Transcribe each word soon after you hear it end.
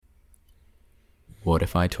What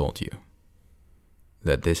if I told you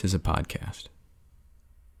that this is a podcast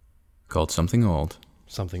called Something Old,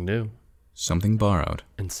 Something New, Something Borrowed,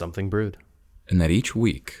 and Something Brewed? And that each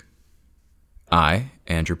week, I,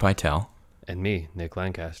 Andrew Pytel, And me, Nick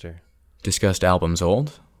Lancaster, discussed albums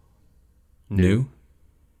old, new,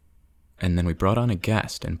 and then we brought on a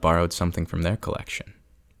guest and borrowed something from their collection.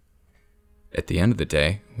 At the end of the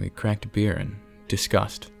day, we cracked a beer and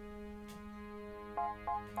discussed.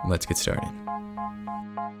 Let's get started.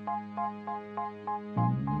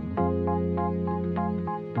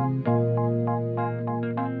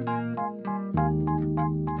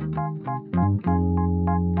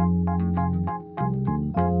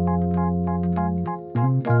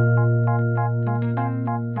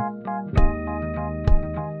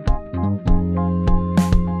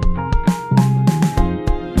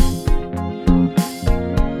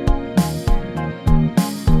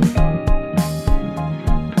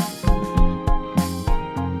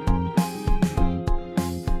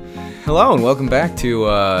 Hello and welcome back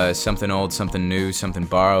to Something Old, Something New, Something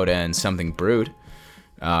Borrowed, and Something Brewed.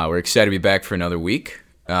 We're excited to be back for another week.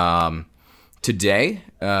 Today,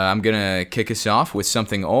 I'm going to kick us off with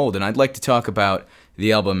something old, and I'd like to talk about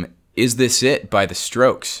the album Is This It by The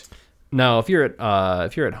Strokes. Now, if you're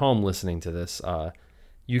at home listening to this,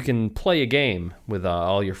 you can play a game with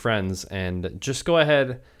all your friends and just go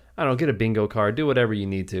ahead, I don't know, get a bingo card, do whatever you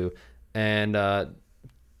need to, and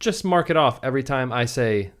just mark it off every time I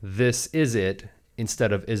say, this is it,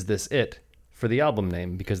 instead of is this it, for the album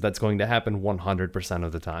name, because that's going to happen 100%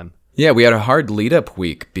 of the time. Yeah, we had a hard lead-up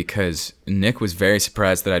week because Nick was very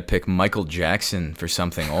surprised that I'd pick Michael Jackson for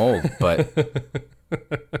something old, but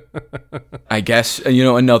I guess,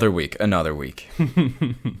 another week.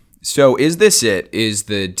 So Is This It is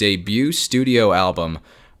the debut studio album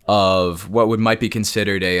of what might be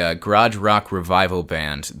considered a garage rock revival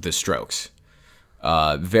band, The Strokes.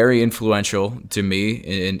 Very influential to me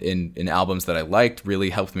in albums that I liked,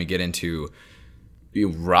 really helped me get into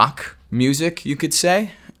rock music, you could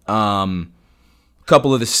say. A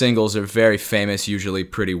couple of the singles are very famous, usually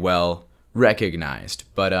pretty well recognized.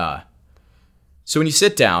 But so when you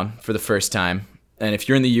sit down for the first time, and if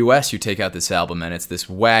you're in the US, you take out this album, and it's this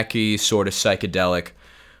wacky, sort of psychedelic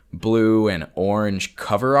blue and orange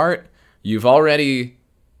cover art, you've already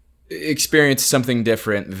experienced something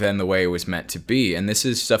different than the way it was meant to be. And this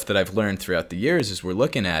is stuff that I've learned throughout the years as we're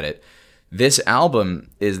looking at it. This album,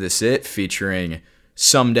 Is This It, featuring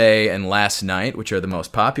Someday and Last Night, which are the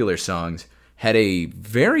most popular songs, had a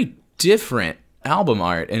very different album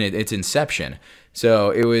art in its inception.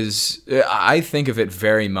 So it was, I think of it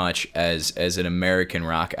very much as an American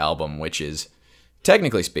rock album, which is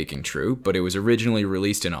technically speaking true, but it was originally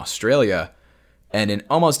released in Australia. And in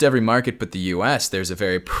almost every market but the US, there's a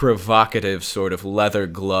very provocative sort of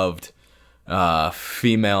leather-gloved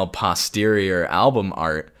female posterior album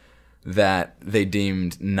art that they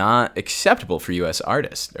deemed not acceptable for US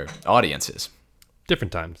artists or audiences.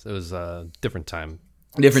 Different times. It was a different time.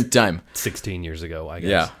 Different time. 16 years ago, I guess.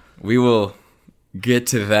 Yeah, we will get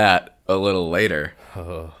to that a little later.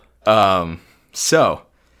 So,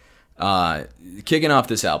 kicking off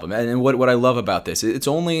this album, and what I love about this, it's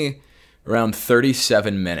only around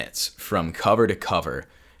 37 minutes from cover to cover,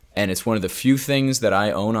 and it's one of the few things that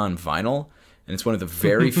I own on vinyl, and it's one of the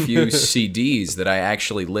very few CDs that I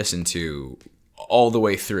actually listen to all the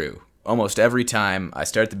way through. Almost every time, I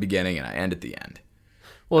start at the beginning and I end at the end.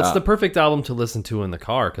 Well, it's the perfect album to listen to in the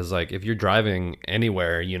car, because like if you're driving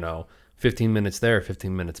anywhere, 15 minutes there,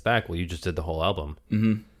 15 minutes back, well, you just did the whole album.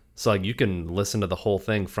 Mm-hmm. So like you can listen to the whole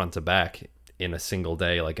thing front to back in a single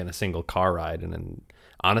day, like in a single car ride, and then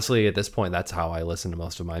honestly, at this point, that's how I listen to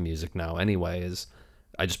most of my music now anyway, is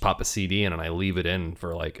I just pop a CD in and I leave it in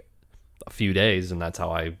for like a few days, and that's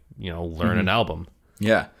how I, learn an album.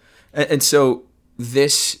 Yeah. And so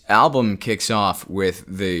this album kicks off with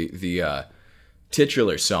the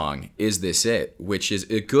titular song, Is This It?, which is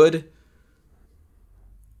a good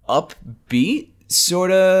upbeat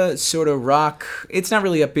sort of rock. It's not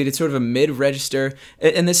really upbeat, it's sort of a mid-register.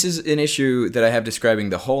 And this is an issue that I have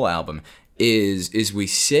describing the whole album. Is we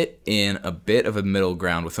sit in a bit of a middle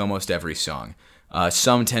ground with almost every song.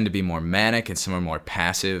 Some tend to be more manic and some are more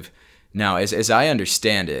passive. Now, as I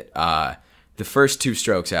understand it, the first two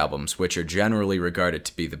Strokes albums, which are generally regarded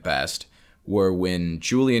to be the best, were when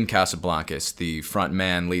Julian Casablancas, the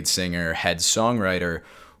frontman, lead singer, head songwriter,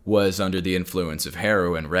 was under the influence of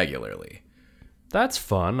heroin regularly. That's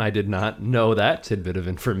fun. I did not know that tidbit of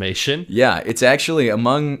information. Yeah, it's actually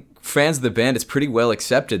among fans of the band, it's pretty well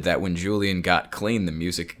accepted that when Julian got clean, the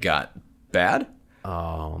music got bad.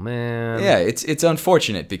 Oh man. Yeah, it's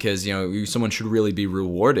unfortunate because someone should really be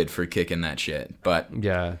rewarded for kicking that shit. But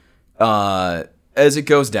Yeah. as it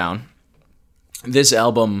goes down, this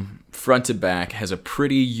album front to back has a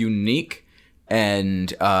pretty unique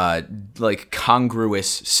and congruous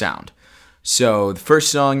sound. So the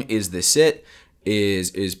first song is "This It"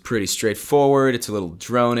 is pretty straightforward. It's a little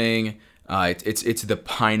droning. It's the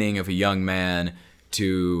pining of a young man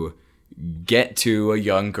to get to a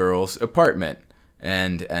young girl's apartment.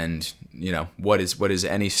 And what is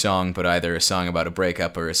any song but either a song about a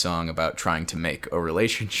breakup or a song about trying to make a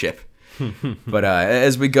relationship? But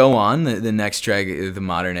as we go on, the next track, The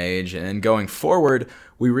Modern Age, and going forward,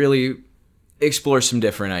 we really explore some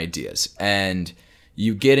different ideas. And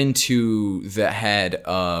you get into the head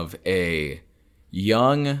of a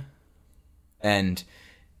young and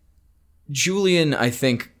Julian, I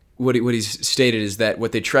think what he's stated is that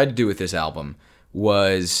what they tried to do with this album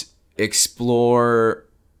was explore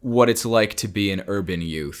what it's like to be an urban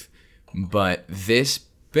youth. But this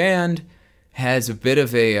band has a bit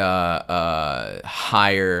of a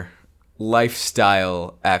higher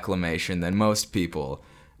lifestyle acclamation than most people.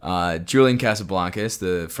 Julian Casablancas,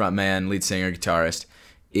 the frontman, lead singer, guitarist,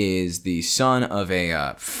 is the son of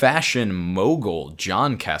a fashion mogul,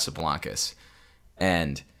 John Casablancas.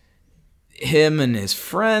 And him and his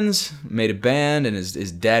friends made a band, and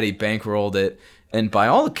his daddy bankrolled it. And by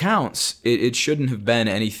all accounts, it shouldn't have been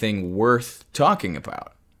anything worth talking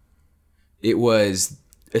about. It was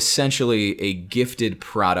essentially a gifted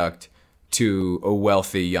product to a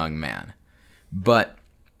wealthy young man. But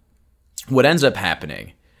what ends up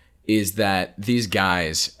happening is that these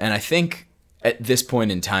guys, and I think at this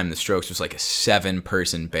point in time, The Strokes was like a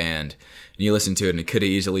 7-person band. And you listen to it, and it could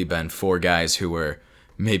have easily been 4 guys who were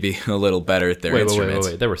maybe a little better at their instruments.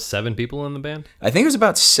 Wait. There were 7 people in the band? I think it was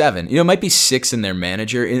about 7. It might be 6 in their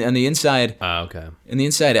manager. On the inside, okay. In the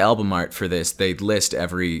inside album art for this, they list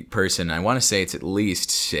every person. I want to say it's at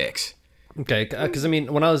least 6. Okay, because I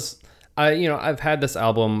mean, when I've had this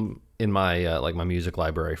album in my my music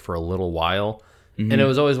library for a little while, and it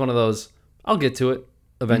was always one of those I'll get to it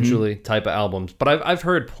eventually type of albums. But I've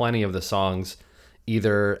heard plenty of the songs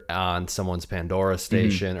either on someone's Pandora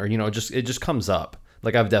station or it just comes up.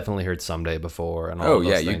 Like, I've definitely heard Someday before and all of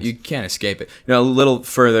those things. You can't escape it. A little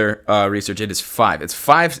further research, it is 5.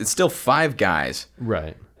 It's still 5 guys.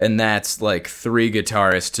 Right. And that's like 3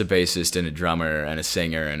 guitarists, a bassist, and a drummer, and a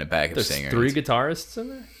singer, and a backup singer. There's 3 guitarists in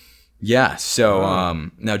there? Yeah, so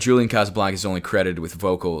now Julian Casablancas is only credited with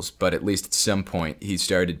vocals, but at least at some point he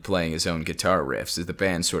started playing his own guitar riffs as the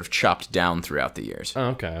band sort of chopped down throughout the years.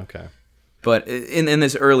 Oh, okay. But in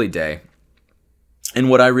this early day, and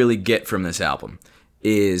what I really get from this album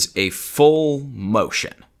is a full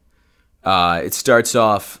motion. It starts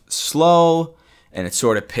off slow, and it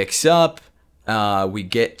sort of picks up. We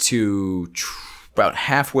get to about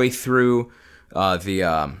halfway through,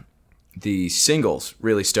 the singles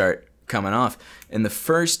really start coming off. And the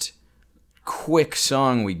first quick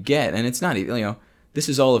song we get, and it's not even, this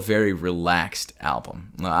is all a very relaxed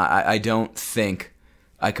album. I don't think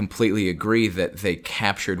I completely agree that they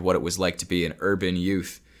captured what it was like to be an urban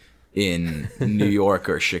youth in New York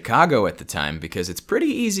or Chicago at the time, because it's pretty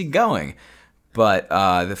easy going. But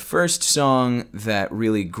the first song that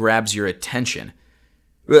really grabs your attention,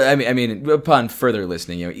 I mean, upon further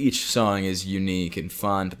listening, each song is unique and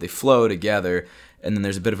fun, but they flow together. And then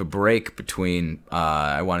there's a bit of a break between,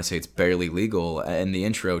 I want to say it's Barely Legal, and the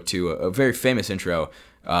intro to a very famous intro,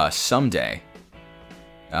 Someday,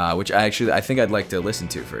 which I think I'd like to listen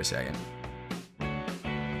to for a second.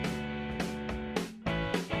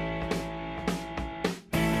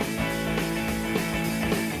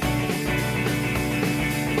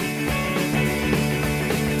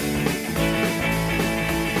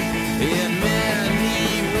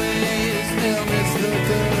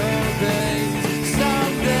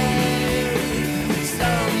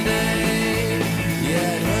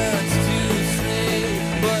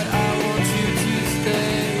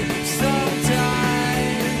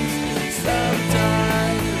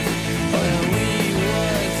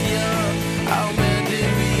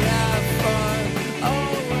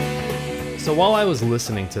 So while I was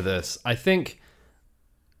listening to this, I think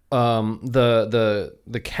the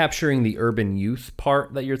capturing the urban youth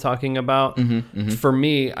part that you're talking about, for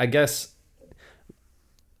me, I guess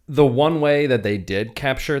the one way that they did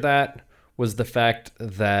capture that was the fact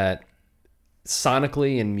that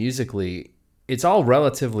sonically and musically, it's all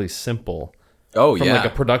relatively simple. Oh, from yeah.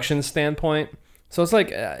 like a production standpoint. So it's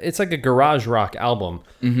like a garage rock album.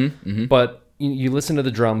 But you listen to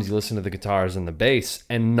the drums, you listen to the guitars and the bass,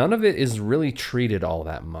 and none of it is really treated all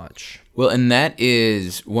that much. Well, and that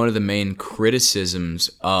is one of the main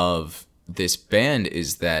criticisms of this band,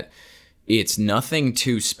 is that it's nothing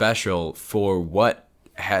too special for what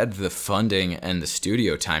had the funding and the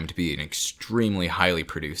studio time to be an extremely highly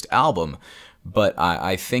produced album. But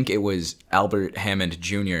I think it was Albert Hammond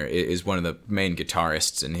Jr. is one of the main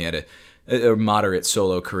guitarists, and he had a moderate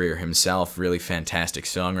solo career himself, really fantastic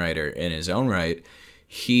songwriter in his own right.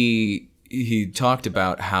 He talked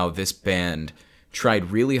about how this band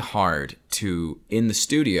tried really hard to, in the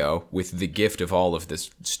studio, with the gift of all of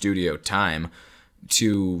this studio time,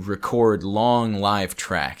 to record long live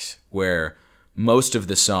tracks where most of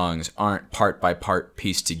the songs aren't part by part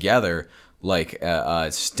pieced together like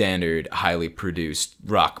a standard highly produced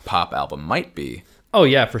rock pop album might be. Oh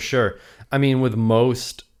yeah, for sure. I mean, with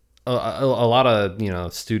most a lot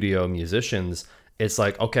of studio musicians, it's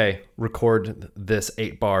like, okay, record this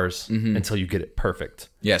 8 bars until you get it perfect.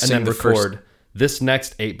 Yeah, and then record this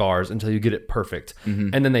next 8 bars until you get it perfect.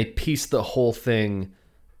 And then they piece the whole thing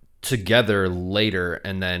together later,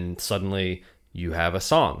 and then suddenly you have a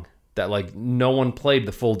song that, like, no one played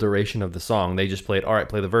the full duration of the song. They just played, all right,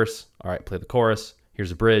 play the verse, all right, play the chorus,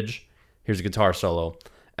 here's a bridge, here's a guitar solo,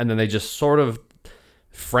 and then they just sort of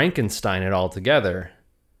Frankenstein it all together.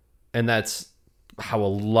 And that's how a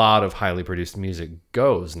lot of highly produced music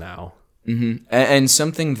goes now. And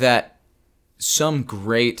something that some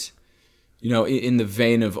great, in the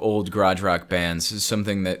vein of old garage rock bands,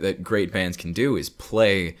 something that great bands can do is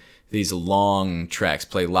play these long tracks,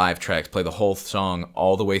 play live tracks, play the whole song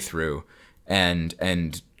all the way through,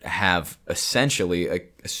 and have essentially a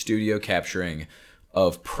studio capturing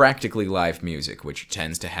of practically live music, which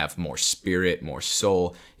tends to have more spirit, more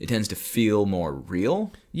soul. It tends to feel more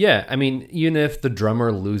real. Yeah, I mean, even if the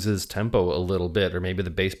drummer loses tempo a little bit, or maybe the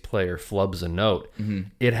bass player flubs a note,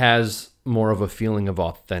 it has more of a feeling of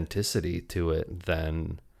authenticity to it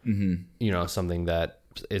than, something that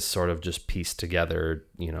is sort of just pieced together,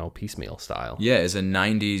 piecemeal style. Yeah, as a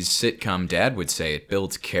 90s sitcom dad would say, it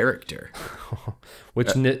builds character. Which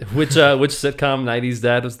sitcom 90s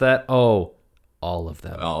dad was that? Oh, all of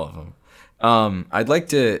them. All of them. I'd like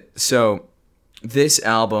to... So, this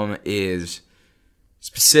album is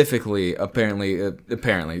specifically, apparently,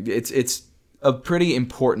 it's a pretty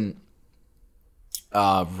important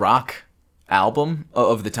rock album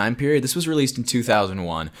of the time period. This was released in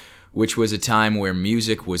 2001, which was a time where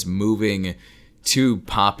music was moving too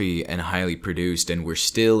poppy and highly produced, and we're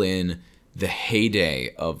still in the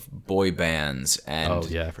heyday of boy bands and... Oh,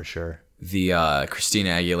 yeah, for sure. The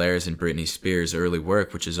Christina Aguilera's and Britney Spears' early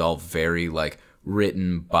work, which is all very, like,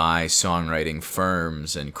 written by songwriting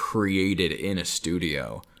firms and created in a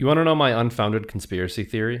studio. You want to know my unfounded conspiracy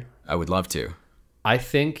theory? I would love to. I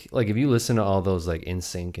think, like, if you listen to all those, like,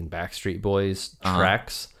 NSYNC and Backstreet Boys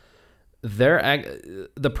tracks,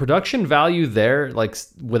 the production value there, like,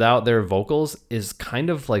 without their vocals, is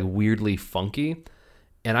kind of, like, weirdly funky.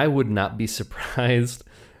 And I would not be surprised...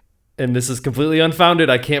 And this is completely unfounded.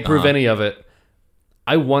 I can't prove any of it.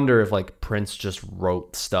 I wonder if, like, Prince just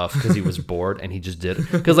wrote stuff because he was bored and he just did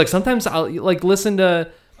it. Because, like, sometimes I'll, like, listen to,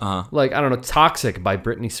 like, I don't know, Toxic by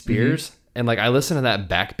Britney Spears. And, like, I listen to that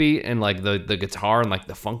backbeat and, like, the guitar and, like,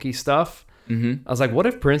 the funky stuff. I was like, what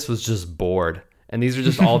if Prince was just bored? And these are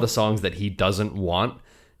just all the songs that he doesn't want.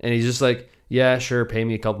 And he's just like, yeah, sure, pay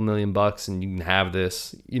me a couple $1,000,000 and you can have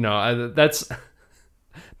this.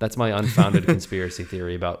 That's my unfounded conspiracy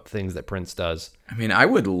theory about things that Prince does. I mean, I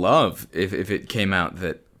would love if it came out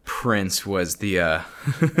that Prince was the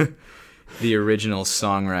the original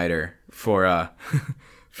songwriter for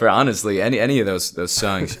honestly any of those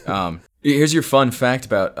songs. Here's your fun fact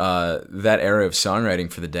about that era of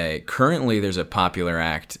songwriting for the day. Currently, there's a popular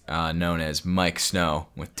act known as Mike Snow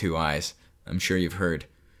with 2 eyes. I'm sure you've heard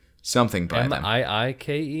something by them.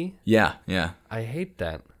 Miike? Yeah. I hate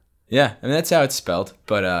that. Yeah, I mean, that's how it's spelled,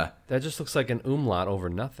 but... that just looks like an umlaut over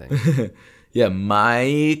nothing. Yeah,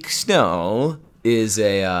 Mike Snow is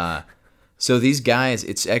a... So these guys,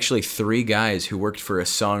 it's actually 3 guys who worked for a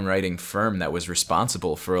songwriting firm that was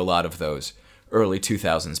responsible for a lot of those early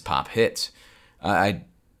 2000s pop hits. The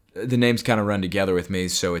names kind of run together with me,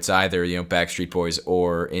 so it's either, Backstreet Boys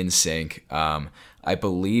or NSYNC. I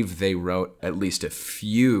believe they wrote at least a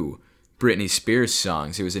few Britney Spears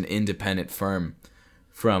songs. It was an independent firm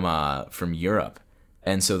from Europe.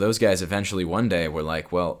 And so those guys eventually one day were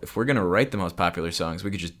like, well, if we're going to write the most popular songs,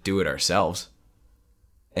 we could just do it ourselves.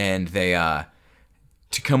 And they,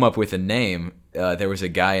 to come up with a name, there was a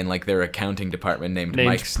guy in, like, their accounting department named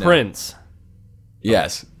Mike Snow. Prince.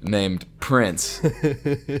 Yes, named Prince.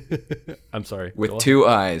 I'm sorry. With 2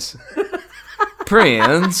 eyes.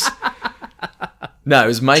 Prince. No, it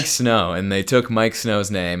was Mike Snow, and they took Mike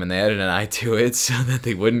Snow's name and they added an I to it so that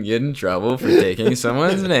they wouldn't get in trouble for taking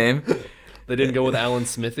someone's name. They didn't go with Alan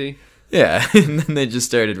Smithy? Yeah, and then they just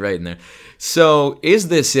started writing there. So, Is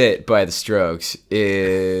This It by The Strokes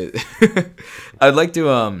is... I'd like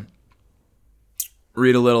to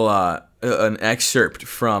read a little an excerpt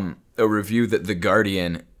from a review that The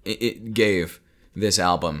Guardian it gave this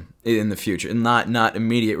album in the future. Not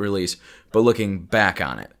immediate release, but looking back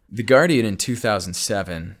on it. The Guardian in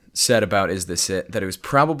 2007 said about Is This It that it was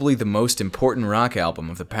probably the most important rock album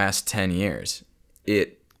of the past 10 years.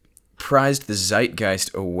 It prized the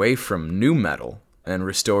zeitgeist away from nu metal and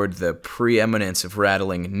restored the preeminence of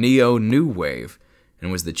rattling neo-new wave and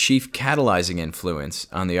was the chief catalyzing influence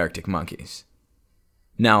on the Arctic Monkeys.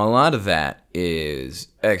 Now, a lot of that is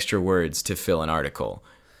extra words to fill an article,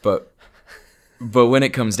 but when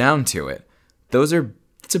it comes down to it,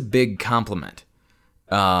 it's a big compliment.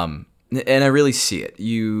 And I really see it.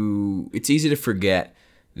 It's easy to forget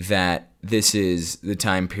that this is the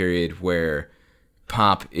time period where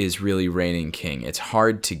pop is really reigning king. It's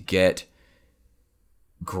hard to get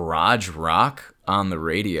garage rock on the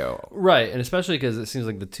radio. Right, and especially because it seems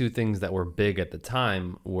like the two things that were big at the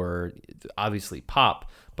time were obviously pop,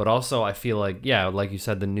 but also I feel like, yeah, like you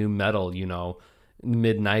said, the new metal,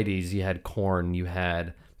 mid-90s, you had Korn, you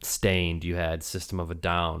had Stained, you had System of a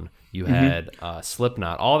Down, you had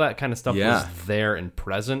Slipknot. All that kind of stuff was there and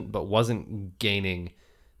present, but wasn't gaining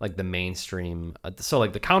like the mainstream. So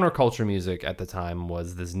like the counterculture music at the time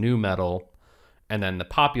was this new metal, and then the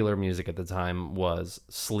popular music at the time was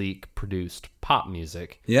sleek produced pop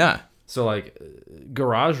music. Yeah. So like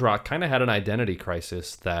garage rock kind of had an identity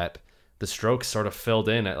crisis that the Strokes sort of filled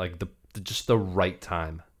in at like just the right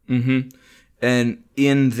time. Mm-hmm. And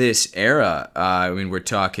in this era, we're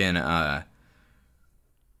talking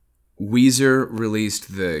Weezer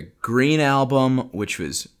released the Green album, which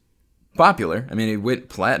was popular. I mean, it went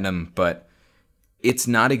platinum, but it's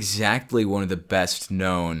not exactly one of the best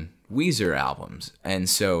known Weezer albums. And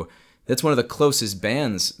so that's one of the closest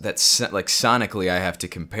bands that's like sonically I have to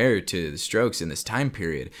compare to the Strokes in this time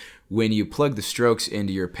period. When you plug the Strokes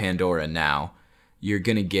into your Pandora now, you're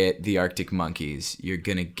going to get the Arctic Monkeys. You're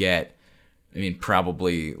going to get,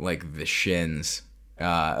 probably like the Shins,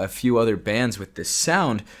 a few other bands with this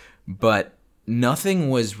sound, but nothing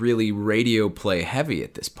was really radio play heavy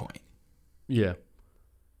at this point. Yeah.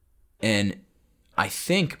 And I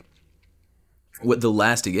think what the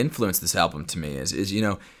lasting influence of this album to me is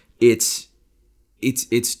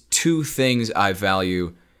it's two things I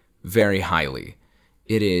value very highly.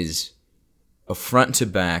 It is a front to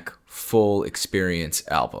back full experience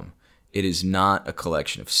album. It is not a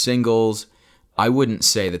collection of singles. I wouldn't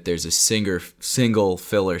say that there's a single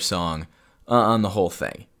filler song on the whole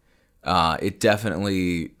thing. It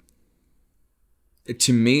definitely,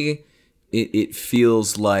 to me, it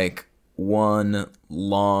feels like one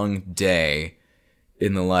long day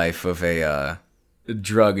in the life of a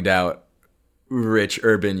drugged out, rich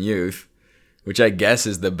urban youth, which I guess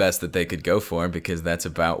is the best that they could go for because that's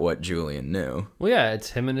about what Julian knew. Well, yeah,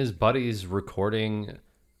 it's him and his buddies recording.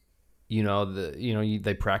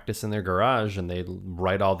 They practice in their garage and they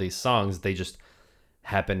write all these songs. They just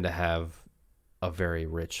happen to have a very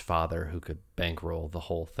rich father who could bankroll the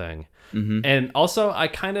whole thing. Mm-hmm. And also, I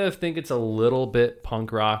kind of think it's a little bit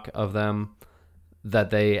punk rock of them that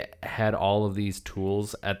they had all of these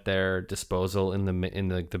tools at their disposal in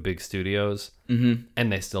the big studios, mm-hmm.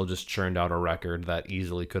 and they still just churned out a record that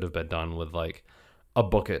easily could have been done with like a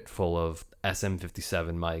bucket full of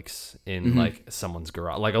SM57 mics in mm-hmm. like someone's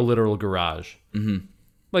garage, like a literal garage. Mm-hmm.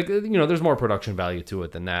 Like, there's more production value to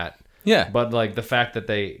it than that. Yeah. But like the fact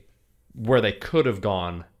that where they could have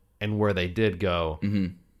gone and where they did go,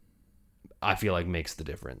 mm-hmm. I feel like makes the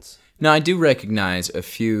difference. Now, I do recognize a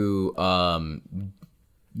few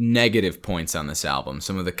negative points on this album,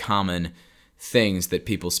 some of the common things that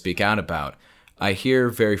people speak out about. I hear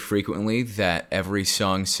very frequently that every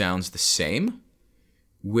song sounds the same,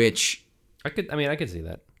 which... I could see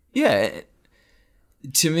that. Yeah.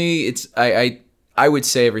 To me, it's... I would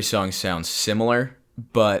say every song sounds similar,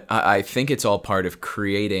 but I think it's all part of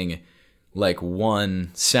creating like one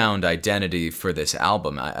sound identity for this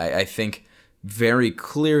album. I think very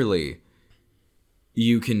clearly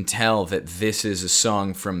you can tell that this is a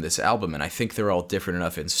song from this album, and I think they're all different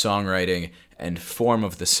enough in songwriting and form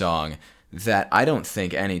of the song that I don't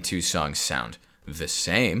think any two songs sound the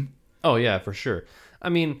same. Oh yeah, for sure.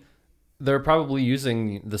 They're probably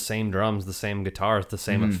using the same drums, the same guitars, the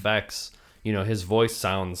same mm-hmm. effects. his voice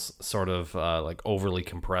sounds sort of like overly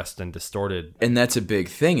compressed and distorted. And that's a big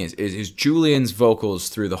thing is Julian's vocals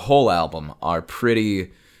through the whole album are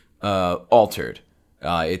pretty altered.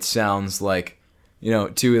 It sounds like, to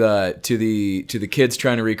the kids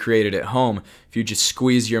trying to recreate it at home, if you just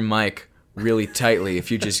squeeze your mic really tightly, if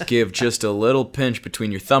you just give just a little pinch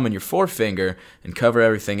between your thumb and your forefinger and cover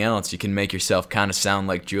everything else, you can make yourself kind of sound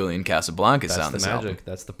like Julian Casablancas on this album.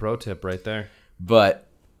 That's the pro tip right there. But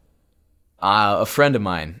a friend of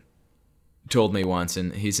mine told me once,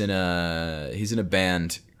 and he's in a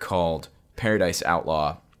band called Paradise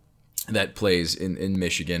Outlaw that plays in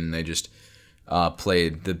Michigan, and they just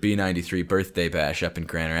played the B93 birthday bash up in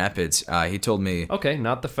Grand Rapids. He told me... Okay,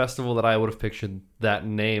 not the festival that I would have pictured that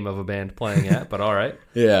name of a band playing at, but all right.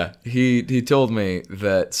 Yeah, he told me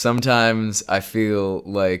that sometimes I feel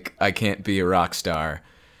like I can't be a rock star.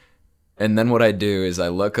 And then what I do is I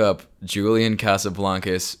look up Julian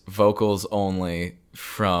Casablancas vocals only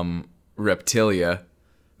from Reptilia,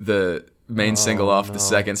 the main single off the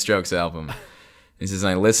second Strokes album. He says,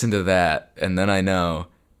 I listen to that, and then I know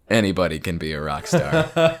anybody can be a rock star.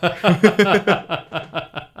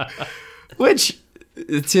 Which,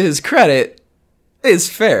 to his credit,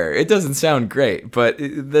 is fair. It doesn't sound great, but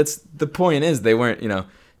that's the point is they weren't,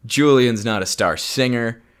 Julian's not a star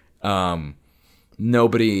singer.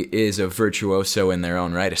 Nobody is a virtuoso in their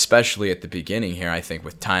own right, especially at the beginning here. I think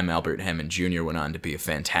with time, Albert Hammond Jr. went on to be a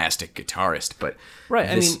fantastic guitarist. But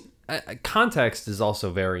right, context is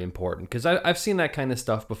also very important because I've seen that kind of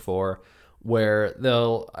stuff before, where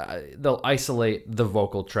they'll isolate the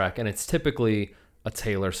vocal track, and it's typically a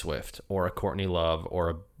Taylor Swift or a Courtney Love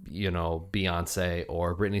or a Beyonce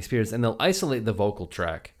or Britney Spears, and they'll isolate the vocal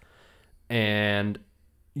track and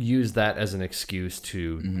use that as an excuse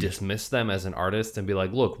to dismiss them as an artist and be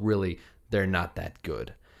like, look, really, they're not that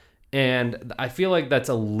good. And I feel like that's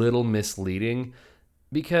a little misleading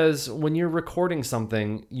because when you're recording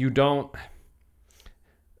something,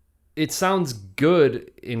 it sounds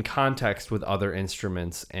good in context with other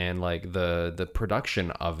instruments and like the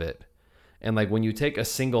production of it. And like when you take a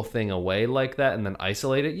single thing away like that and then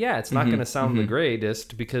isolate it, yeah, it's not going to sound the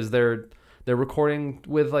greatest because they're recording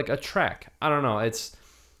with like a track. I don't know. It's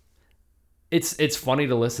funny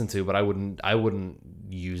to listen to, but I wouldn't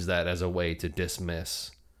use that as a way to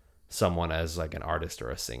dismiss someone as like an artist or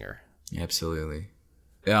a singer. Absolutely.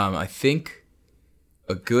 I think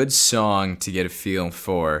a good song to get a feel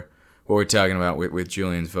for what we're talking about with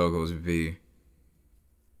Julian's vocals would be,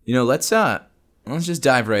 let's just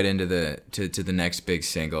dive right into the next big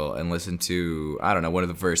single and listen to, I don't know, one of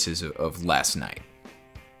the verses of Last Night.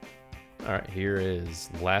 All right, here is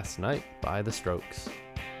Last Night by The Strokes.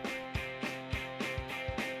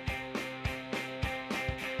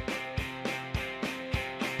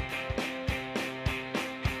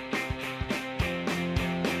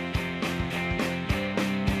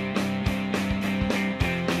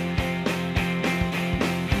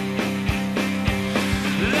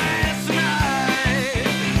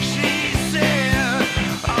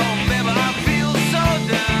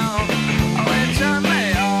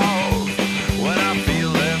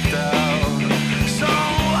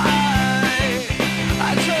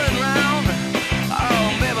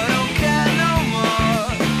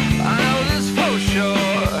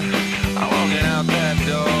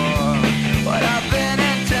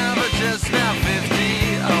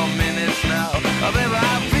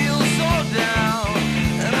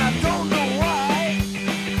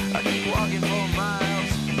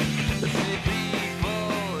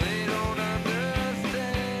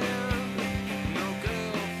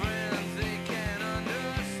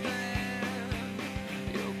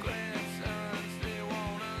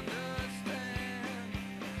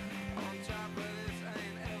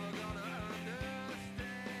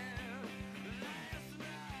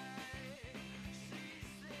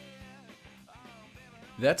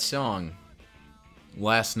 That song,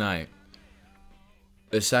 Last Night,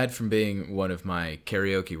 aside from being one of my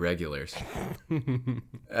karaoke regulars,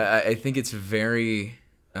 I think it's very...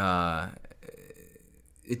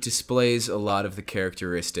 it displays a lot of the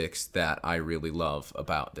characteristics that I really love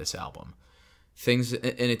about this album.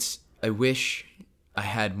 I wish I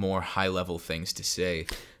had more high-level things to say,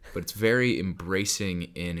 but it's very embracing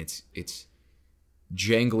in its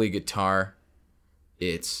jangly guitar,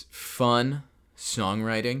 its fun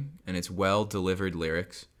songwriting, and its well-delivered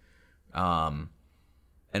lyrics, and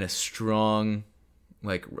a strong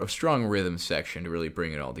rhythm section to really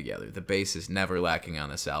bring it all together. The bass is never lacking on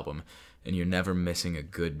this album, and you're never missing a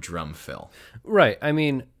good drum fill. Right. I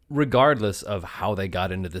mean, regardless of how they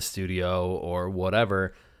got into the studio or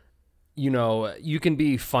whatever, you can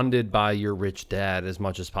be funded by your rich dad as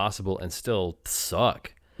much as possible and still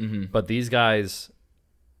suck. Mm-hmm. But these guys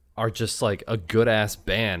are just like a good ass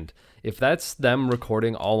band. If that's them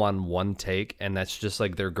recording all on one take and that's just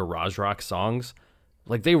like their garage rock songs,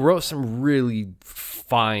 like they wrote some really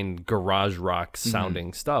fine garage rock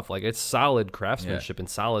sounding stuff. Like it's solid craftsmanship and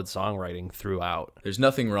solid songwriting throughout. There's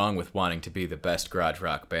nothing wrong with wanting to be the best garage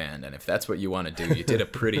rock band, and if that's what you want to do, you did a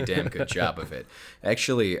pretty damn good job of it.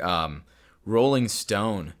 Actually, Rolling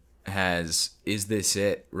Stone has Is This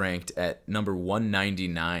It ranked at number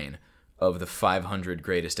 199 of the 500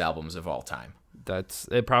 greatest albums of all time.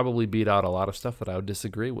 It probably beat out a lot of stuff that I would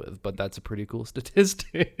disagree with, but that's a pretty cool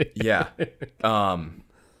statistic. Yeah.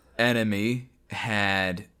 NME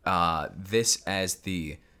had this as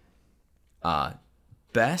the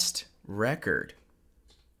best record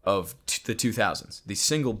of the 2000s, the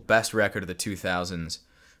single best record of the 2000s,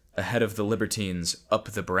 ahead of the Libertines' Up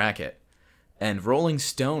the Bracket. And Rolling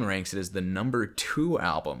Stone ranks it as the number 2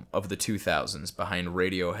 album of the 2000s behind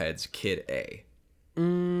Radiohead's Kid A.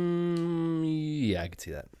 Yeah, I could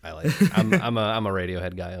see that. I like it. I'm a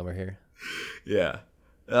Radiohead guy over here. Yeah.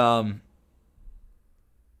 I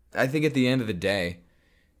think at the end of the day,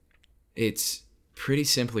 it's pretty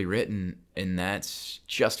simply written, and that's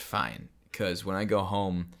just fine. Because when I go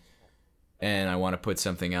home and I want to put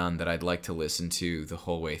something on that I'd like to listen to the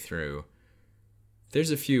whole way through,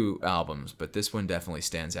 there's a few albums, but this one definitely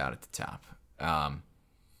stands out at the top.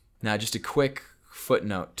 Now, just a quick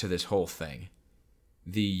footnote to this whole thing.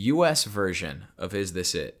 The U.S. version of Is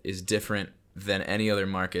This It is different than any other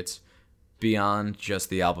markets beyond just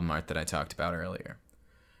the album art that I talked about earlier.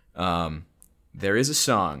 There is a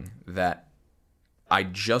song that I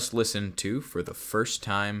just listened to for the first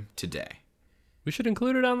time today. We should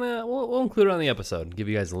include it on we'll include it on the episode and give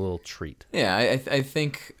you guys a little treat. Yeah, I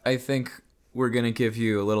think we're going to give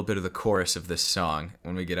you a little bit of the chorus of this song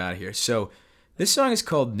when we get out of here. So this song is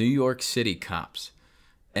called New York City Cops.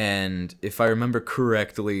 And if I remember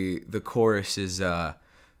correctly, the chorus is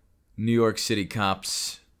New York City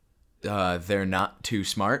cops, they're not too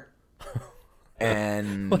smart.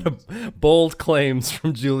 And what a bold claims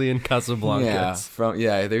from Julian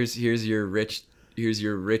Casablancas. Here's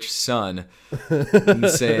your rich son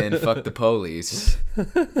saying fuck the police.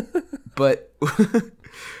 But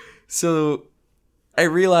so I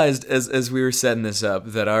realized as we were setting this up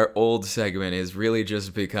that our old segment is really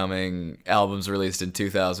just becoming albums released in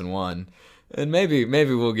 2001. And maybe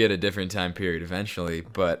we'll get a different time period eventually.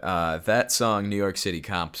 But that song, New York City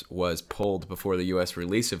Cops, was pulled before the U.S.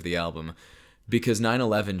 release of the album because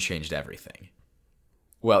 9/11 changed everything.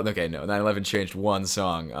 Well, okay, no, 9/11 changed one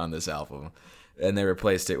song on this album. And they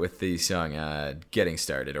replaced it with the song Getting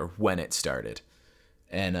Started, or When It Started.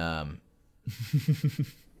 And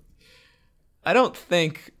I don't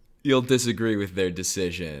think you'll disagree with their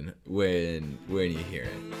decision when you hear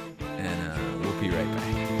it. And we'll be right back.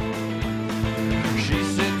 She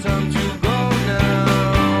said time to go now,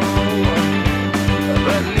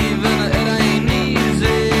 but leaving it ain't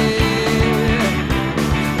easy.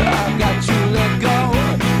 I got to let go,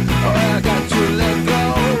 I got to let go.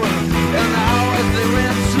 And now as they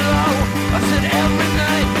ran slow, I said every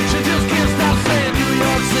night she just can't stop saying New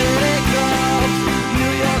York City comes,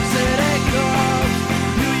 New York City comes,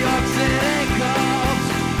 New York City comes.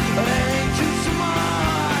 They ain't too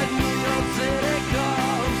smart. New York City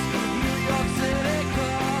comes, New York City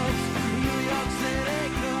comes, New York City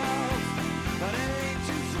comes. They ain't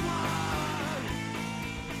too smart.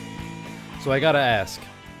 So I gotta ask,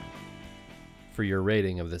 for your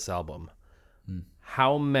rating of this album,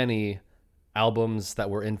 how many albums that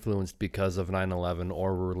were influenced because of 9/11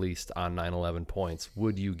 or were released on 9/11 points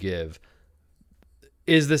would you give?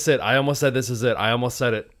 Is this it? I almost said this is it. I almost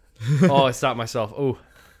said it. Oh, I stopped myself. Oh.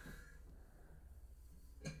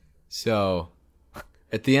 So,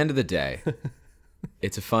 at the end of the day,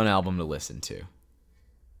 it's a fun album to listen to.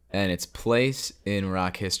 And its place in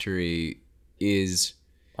rock history is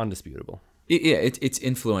undisputable. It's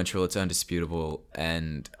influential, it's undisputable,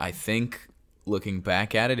 and I think looking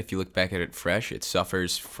back at it, if you look back at it fresh, it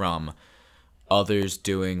suffers from others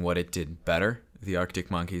doing what it did better. The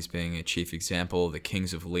Arctic Monkeys being a chief example. The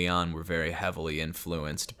Kings of Leon were very heavily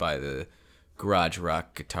influenced by the garage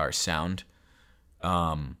rock guitar sound.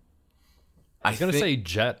 I was going to say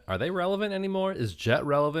Jet. Are they relevant anymore? Is Jet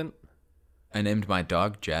relevant? I named my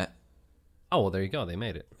dog Jet. Oh, well, there you go. They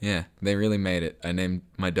made it. Yeah, they really made it. I named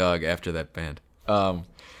my dog after that band.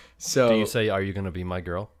 So do you say, are you going to be my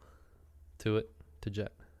girl? To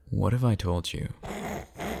Jet. What if I told you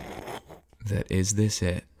that Is This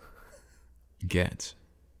It gets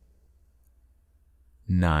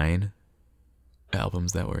 9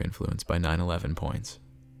 albums that were influenced by 9/11 points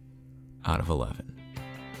out of 11.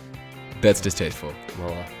 That's distasteful.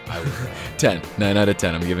 Well, I would 10. 9 out of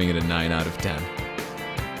 10. I'm giving it a 9 out of 10.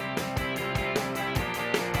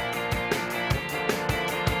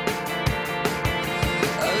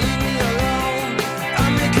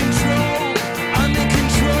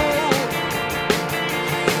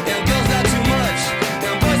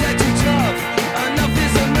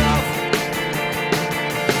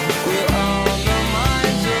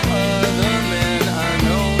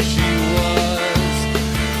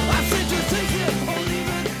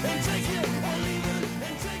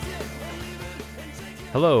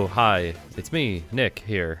 Hello, hi, it's me, Nick,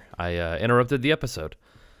 here. I interrupted the episode.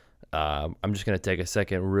 I'm just going to take a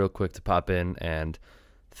second real quick to pop in and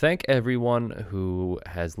thank everyone who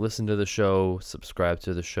has listened to the show, subscribed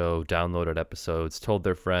to the show, downloaded episodes, told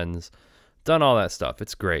their friends, done all that stuff.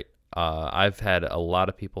 It's great. I've had a lot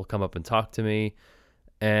of people come up and talk to me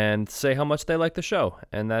and say how much they like the show,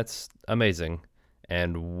 and that's amazing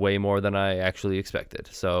and way more than I actually expected.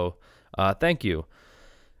 So thank you.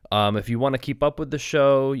 If you want to keep up with the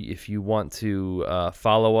show, if you want to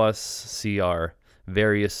follow us, see our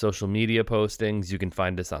various social media postings, you can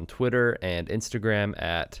find us on Twitter and Instagram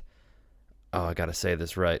at, I got to say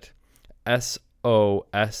this right, SOSNSBSB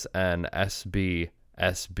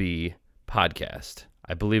podcast.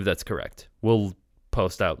 I believe that's correct. We'll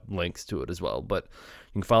post out links to it as well, but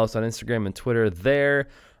you can follow us on Instagram and Twitter there.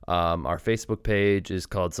 Our Facebook page is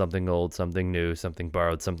called Something Old, Something New, Something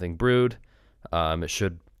Borrowed, Something Brewed. It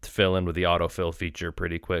should fill in with the autofill feature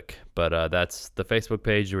pretty quick, but that's the Facebook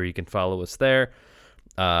page where you can follow us there.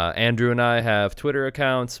 Andrew and I have Twitter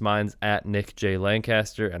accounts. Mine's at Nick J.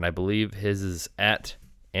 Lancaster, and I believe his is at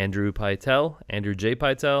Andrew Pytel, Andrew J.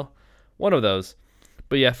 Pytel, one of those.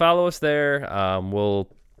 But yeah, follow us there. We'll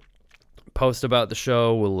post about the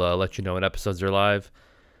show. We'll let you know when episodes are live.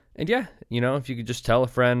 And yeah, if you could just tell a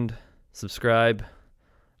friend, subscribe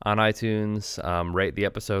on iTunes, rate the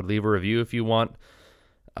episode, leave a review if you want.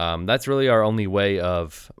 That's really our only way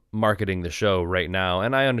of marketing the show right now.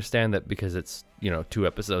 And I understand that because it's, 2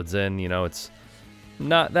 episodes in, it's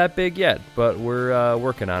not that big yet, but we're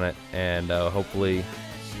working on it, and hopefully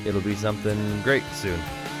it'll be something great soon.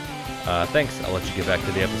 Thanks. I'll let you get back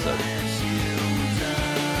to the episode.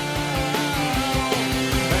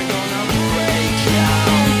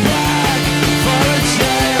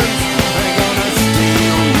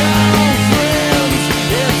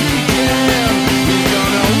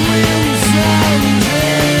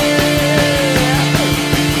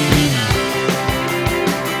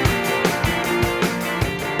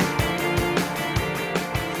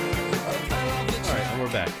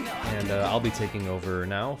 I'll be taking over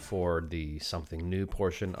now for the Something New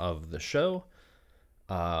portion of the show.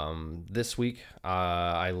 This week,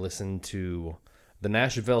 I listened to The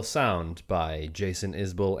Nashville Sound by Jason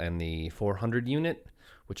Isbell and the 400 Unit,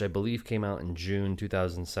 which I believe came out in June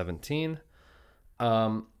 2017.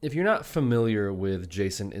 If you're not familiar with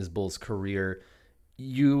Jason Isbell's career,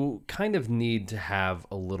 you kind of need to have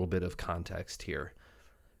a little bit of context here.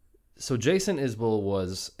 So Jason Isbell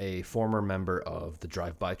was a former member of the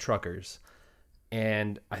Drive-By Truckers,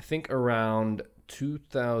 and I think around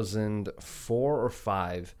 2004 or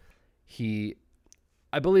 5,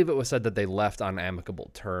 I believe it was said that they left on amicable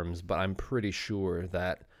terms, but I'm pretty sure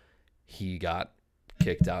that he got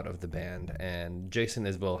kicked out of the band. And Jason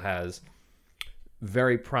Isbell has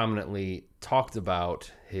very prominently talked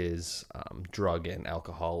about his drug and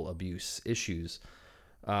alcohol abuse issues.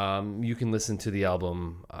 You can listen to the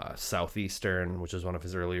album Southeastern, which is one of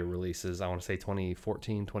his earlier releases. I want to say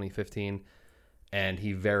 2014, 2015. And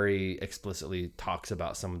he very explicitly talks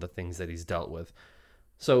about some of the things that he's dealt with.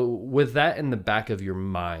 So with that in the back of your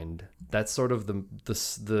mind, that's sort of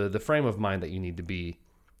the frame of mind that you need to be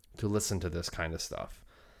to listen to this kind of stuff.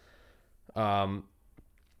 But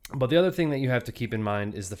the other thing that you have to keep in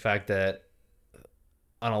mind is the fact that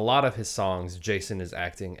on a lot of his songs, Jason is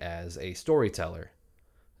acting as a storyteller.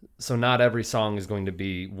 So not every song is going to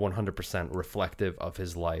be 100% reflective of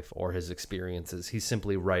his life or his experiences. He's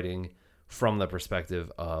simply writing from the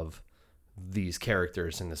perspective of these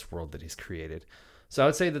characters in this world that he's created. So I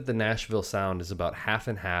would say that the Nashville Sound is about half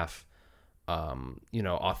and half,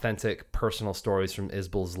 authentic personal stories from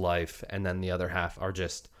Isbell's life, and then the other half are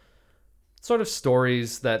just sort of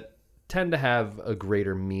stories that tend to have a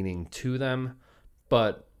greater meaning to them,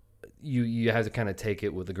 but you have to kind of take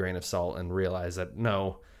it with a grain of salt and realize that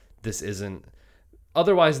no, this isn't.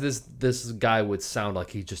 Otherwise, this guy would sound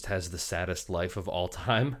like he just has the saddest life of all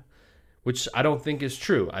time, which I don't think is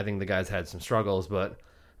true. I think the guy's had some struggles, but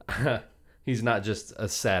he's not just a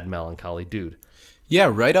sad, melancholy dude. Yeah,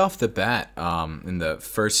 right off the bat, in the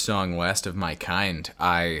first song, "Last of My Kind,"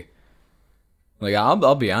 I'll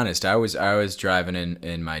be honest, I was driving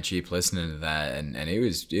in my Jeep listening to that, and it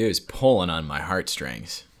was pulling on my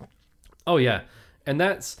heartstrings. Oh yeah, and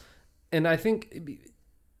I think,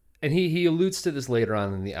 and he alludes to this later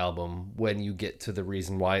on in the album when you get to the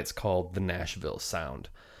reason why it's called the Nashville Sound.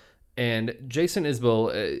 And Jason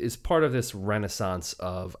Isbell is part of this renaissance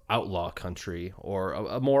of outlaw country, or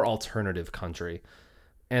a more alternative country.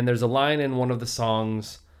 And there's a line in one of the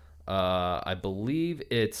songs, I believe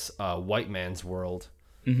it's White Man's World,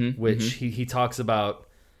 which he talks about,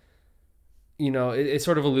 it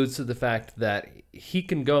sort of alludes to the fact that he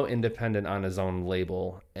can go independent on his own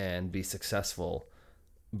label and be successful,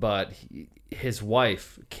 but his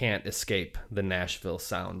wife can't escape the Nashville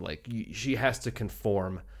sound. Like, she has to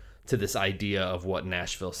conform to this idea of what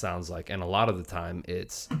Nashville sounds like. And a lot of the time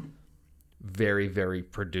it's very, very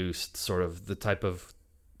produced, sort of the type of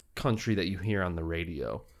country that you hear on the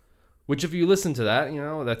radio, which if you listen to that,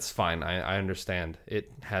 that's fine. I understand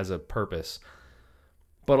it has a purpose,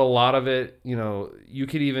 but a lot of it, there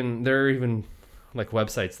are even like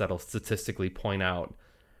websites that'll statistically point out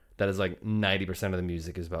that is like 90% of the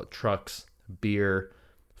music is about trucks, beer,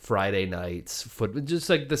 Friday nights, foot, just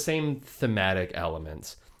like the same thematic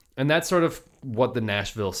elements. And that's sort of what the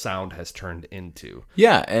Nashville sound has turned into.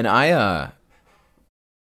 Yeah, and I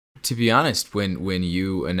to be honest, when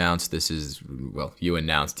you announced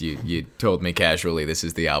you told me casually this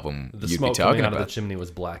is the album The you'd smoke be talking coming out about. of the chimney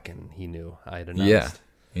was black, and he knew I had announced.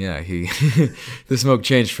 Yeah, he the smoke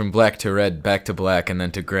changed from black to red, back to black, and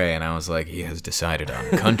then to gray, and I was like, he has decided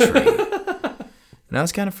on country. And I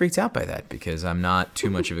was kind of freaked out by that because I'm not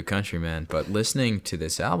too much of a country man, but listening to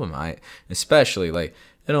this album,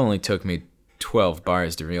 it only took me 12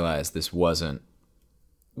 bars to realize this wasn't,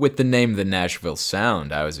 with the name The Nashville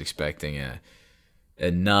Sound, I was expecting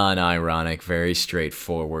a non-ironic, very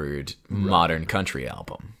straightforward, modern country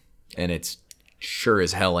album. And it's sure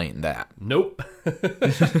as hell ain't that. Nope.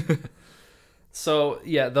 So,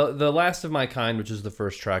 yeah, the Last of My Kind, which is the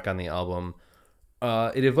first track on the album,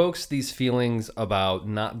 it evokes these feelings about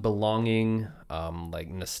not belonging, like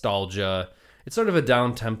nostalgia. It's sort of a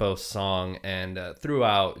down-tempo song, and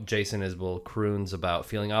throughout, Jason Isbell croons about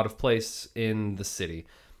feeling out of place in the city.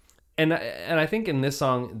 And I think in this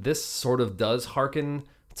song, this sort of does hearken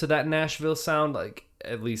to that Nashville sound. Like,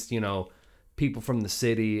 at least, people from the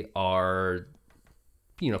city are,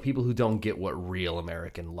 people who don't get what real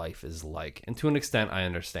American life is like. And to an extent, I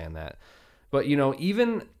understand that. But,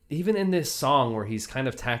 even in this song where he's kind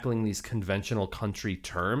of tackling these conventional country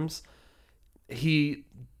terms, he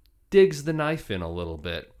digs the knife in a little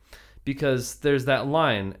bit, because there's that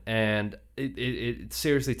line, and it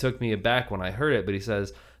seriously took me aback when I heard it, but he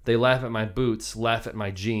says, "They laugh at my boots, laugh at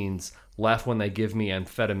my jeans, laugh when they give me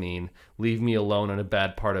amphetamine, leave me alone in a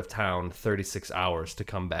bad part of town, 36 hours to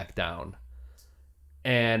come back down."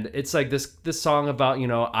 And it's like this song about,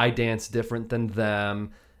 I dance different than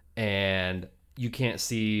them, and you can't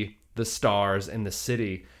see the stars in the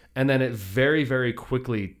city. And then it very, very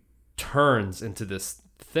quickly turns into this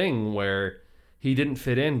thing where he didn't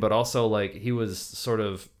fit in, but also like he was sort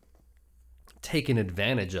of taken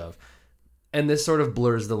advantage of. And this sort of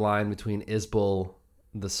blurs the line between Isbell,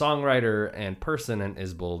 the songwriter and person, and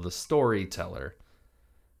Isbell, the storyteller.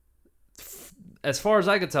 As far as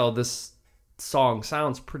I could tell, this song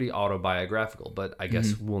sounds pretty autobiographical, but I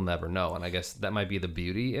guess we'll never know. And I guess that might be the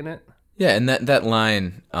beauty in it. Yeah, and that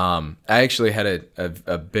line, I actually had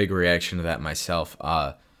a big reaction to that myself.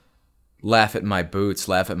 Laugh at my boots,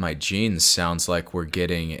 laugh at my jeans sounds like we're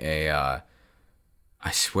getting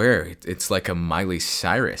I swear, it's like a Miley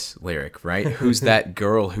Cyrus lyric, right? Who's that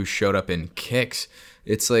girl who showed up in Kicks?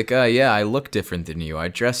 It's like, yeah, I look different than you. I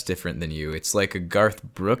dress different than you. It's like a Garth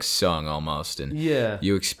Brooks song almost. And yeah,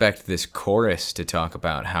 you expect this chorus to talk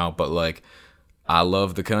about how, but like, I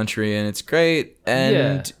love the country and it's great.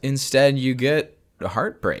 And instead you get a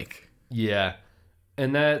heartbreak. Yeah.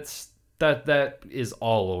 And that is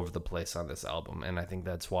all over the place on this album, and I think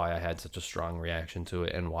that's why I had such a strong reaction to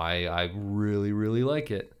it and why I really, really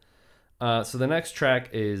like it. So the next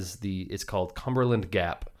track it's called Cumberland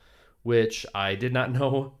Gap, which I did not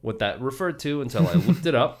know what that referred to until I looked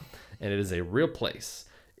it up, and it is a real place.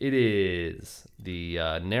 It is the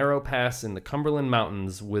narrow pass in the Cumberland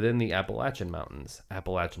Mountains within the Appalachian Mountains.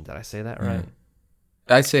 Appalachian, did I say that right?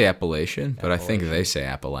 I say Appalachian, but I think they say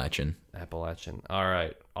Appalachian. Appalachian. All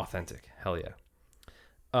right. Authentic. Hell yeah.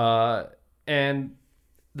 And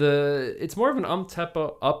it's more of an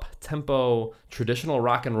up-tempo traditional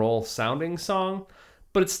rock and roll sounding song,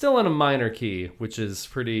 but it's still in a minor key, which is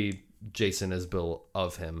pretty Jason Isbell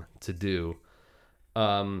of him to do.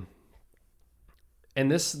 And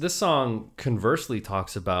this song conversely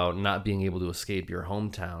talks about not being able to escape your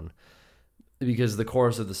hometown, because the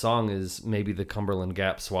chorus of the song is maybe the Cumberland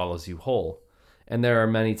Gap swallows you whole. And there are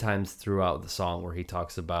many times throughout the song where he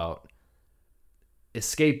talks about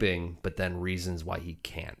escaping, but then reasons why he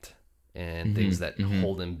can't, and things that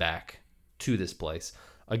hold him back to this place.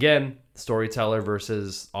 Again, storyteller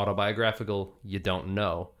versus autobiographical, you don't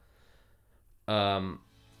know.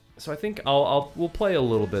 So I think we'll play a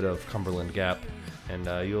little bit of Cumberland Gap, and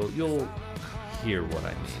you'll hear what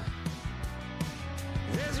I mean.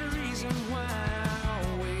 There's a reason why I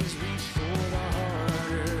always reach for the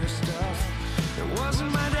harder stuff. It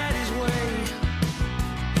wasn't my daddy's way.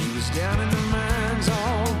 He was down in the mines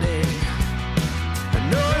all day. I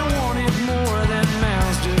know he wanted more than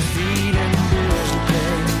mouths to feed and bills to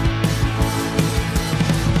pay.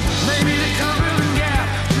 Maybe the Cumberland Gap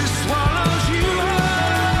just swallows you whole.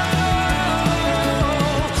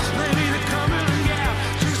 Maybe the Cumberland Gap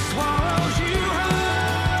just swallows you whole.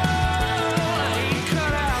 I ain't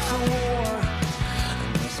cut out for war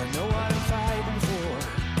unless I know what I'm fighting for.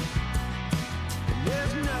 And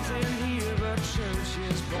there's nothing here but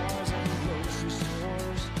churches, bars, and grocery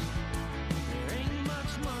stores. There ain't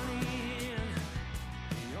much money in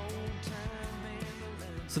the old time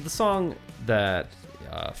mandolin. So the song that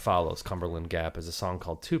follows Cumberland Gap is a song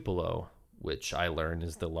called Tupelo, which I learned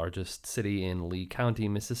is the largest city in Lee County,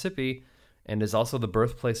 Mississippi, and is also the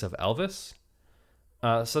birthplace of Elvis.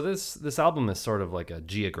 So this album is sort of like a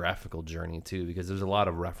geographical journey too, because there's a lot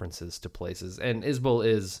of references to places, and Isbell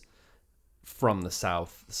is from the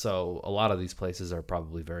South, so a lot of these places are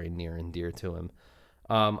probably very near and dear to him.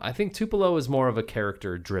 I think Tupelo is more of a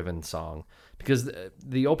character-driven song, because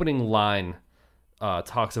the opening line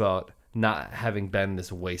talks about not having been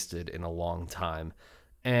this wasted in a long time.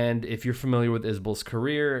 And if you're familiar with Isbell's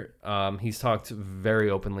career, he's talked very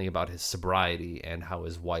openly about his sobriety and how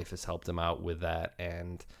his wife has helped him out with that,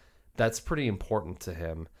 and that's pretty important to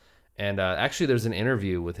him. And actually, there's an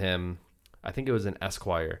interview with him, I think it was in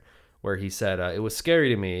Esquire, where he said, it was scary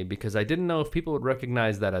to me because I didn't know if people would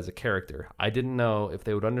recognize that as a character. I didn't know if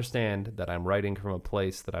they would understand that I'm writing from a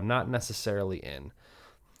place that I'm not necessarily in.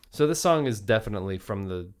 So this song is definitely from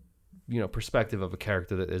the perspective of a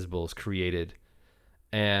character that Isbell's created.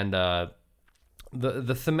 And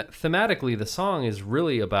thematically, the song is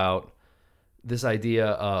really about this idea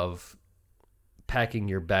of packing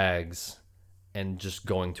your bags and just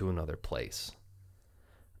going to another place.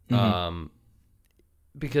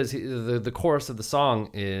 Because the chorus of the song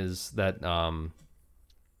is that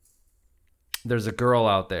there's a girl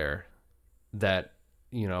out there that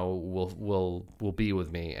will be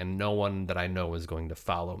with me, and no one that I know is going to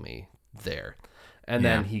follow me there. And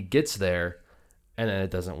then he gets there, and then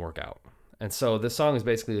it doesn't work out. And so this song is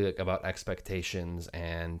basically about expectations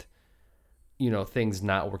and things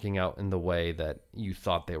not working out in the way that you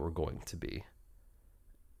thought they were going to be.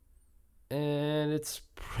 And it's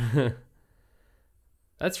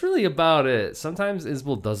that's really about it. Sometimes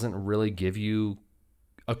Isbell doesn't really give you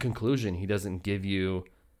a conclusion. He doesn't give you,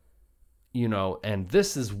 and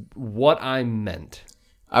this is what I meant.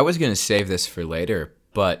 I was going to save this for later,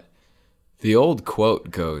 but the old quote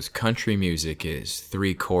goes, country music is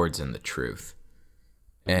 3 chords and the truth.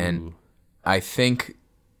 And I think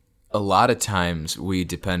a lot of times we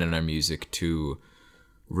depend on our music to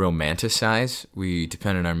romanticize. We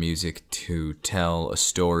depend on our music to tell a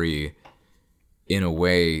story in a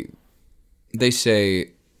way. They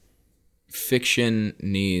say fiction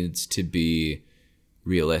needs to be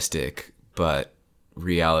realistic, but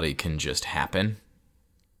reality can just happen.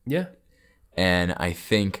 Yeah. And I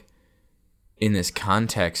think in this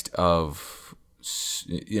context of,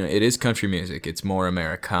 it is country music. It's more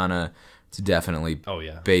Americana. It's definitely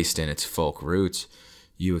based in its folk roots.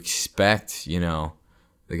 You expect, the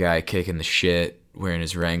guy kicking the shit, wearing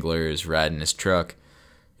his Wranglers, riding his truck.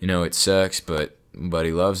 It sucks, but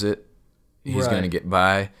he loves it. He's going to get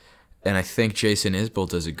by. And I think Jason Isbell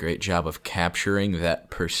does a great job of capturing that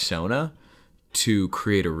persona to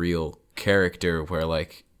create a real character where,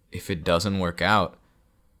 if it doesn't work out,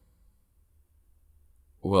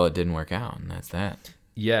 well, it didn't work out, and that's that.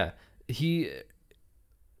 Yeah.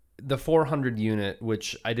 The 400 unit,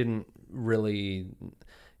 which I didn't really...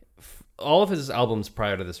 All of his albums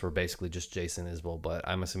prior to this were basically just Jason Isbell, but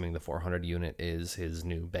I'm assuming the 400 unit is his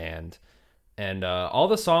new band. And all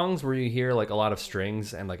the songs where you hear a lot of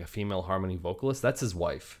strings and a female harmony vocalist, that's his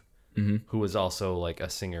wife, who is also a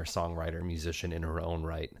singer, songwriter, musician in her own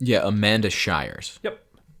right. Yeah, Amanda Shires. Yep.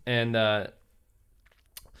 And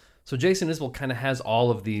so Jason Isbell kind of has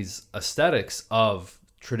all of these aesthetics of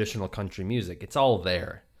traditional country music. It's all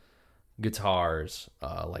there. guitars,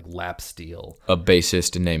 like lap steel. A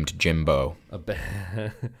bassist named Jimbo.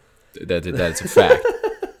 That's a fact.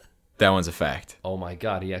 That one's a fact. Oh my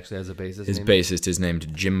God, he actually has a bassist. His bassist is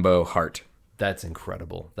named Jimbo Hart. That's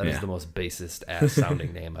incredible. That is the most bassist ass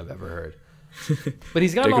sounding name I've ever heard. But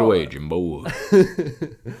he's got Take it away, Jimbo.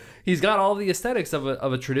 He's got all the aesthetics of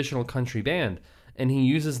a traditional country band, and he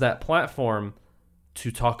uses that platform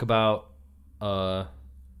to talk about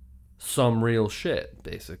some real shit,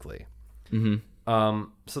 basically. Mm-hmm.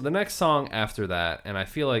 So the next song after that, and I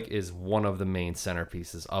feel like is one of the main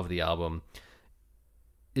centerpieces of the album,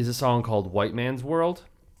 is a song called White Man's World.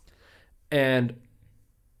 And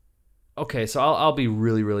okay, so I'll be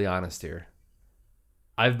really, really honest here.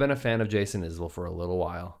 I've been a fan of Jason Isbell for a little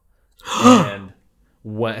while. And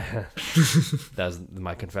when that's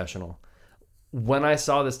my confessional. When I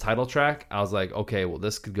saw this title track, I was like, okay, well,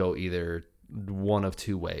 this could go either one of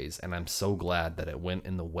two ways. And I'm so glad that it went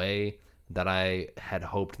in the way that I had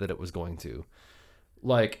hoped that it was going to.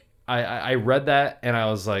 Like, I read that and I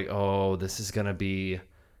was like, oh, this is going to be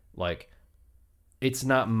like, it's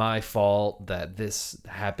not my fault that this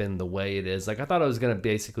happened the way it is. Like, I thought it was going to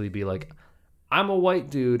basically be like, I'm a white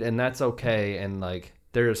dude and that's okay. And like,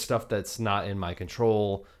 there's stuff that's not in my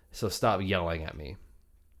control. So stop yelling at me.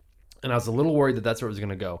 And I was a little worried that that's where it was going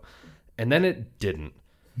to go. And then it didn't.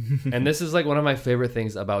 And this is like one of my favorite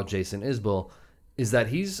things about Jason Isbell is that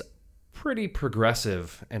he's pretty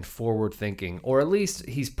progressive and forward thinking, or at least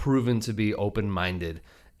he's proven to be open-minded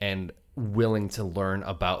and willing to learn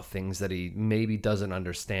about things that he maybe doesn't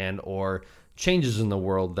understand or changes in the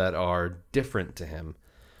world that are different to him.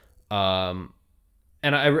 And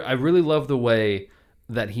I really love the way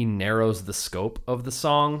that he narrows the scope of the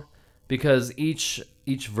song, because each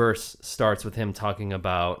verse starts with him talking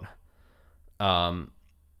about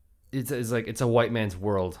it's like it's a white man's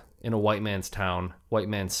world in a white man's town, white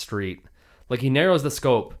man's street. Like, he narrows the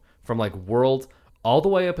scope from like world all the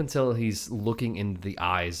way up until he's looking in the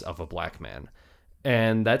eyes of a black man.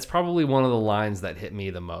 And that's probably one of the lines that hit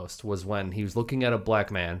me the most, was when he was looking at a black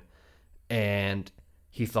man and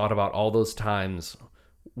he thought about all those times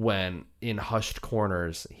when in hushed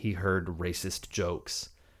corners he heard racist jokes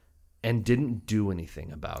and didn't do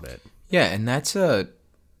anything about it. Yeah, and that's I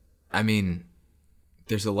mean,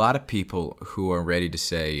 there's a lot of people who are ready to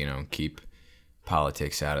say, you know, keep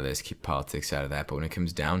politics out of this, keep politics out of that. But when it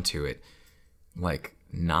comes down to it, like,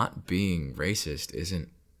 not being racist isn't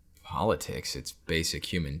politics. It's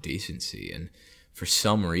basic human decency. And for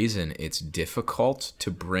some reason, it's difficult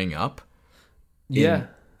to bring up. Yeah.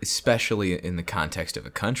 Especially in the context of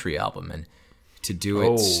a country album. And to do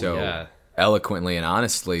it so eloquently and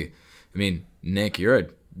honestly. I mean, Nick, you're a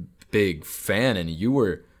big fan and you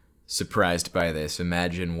were surprised by this.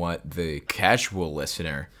 Imagine what the casual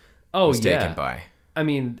listener was taken by. I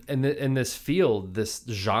mean, in this field, this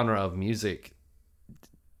genre of music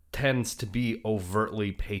tends to be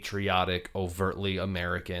overtly patriotic, overtly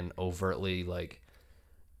American, overtly like,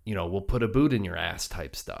 you know, we'll put a boot in your ass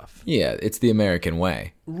type stuff. Yeah, it's the American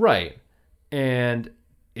way. Right. And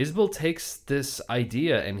Isbell takes this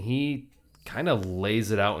idea and he kind of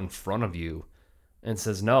lays it out in front of you and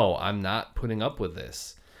says, no, I'm not putting up with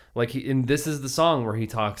this. Like, and this is the song where he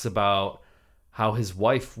talks about how his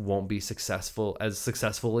wife won't be successful as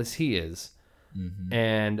he is. Mm-hmm.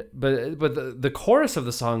 And but the chorus of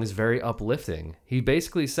the song is very uplifting. He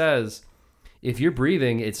basically says, if you're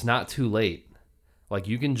breathing, it's not too late. Like,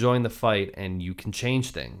 you can join the fight and you can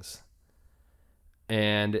change things.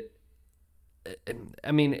 And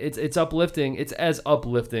I mean, it's uplifting. It's as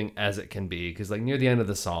uplifting as it can be, because like near the end of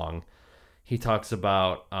the song, he talks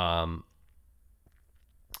about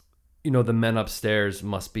you know, the men upstairs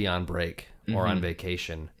must be on break or on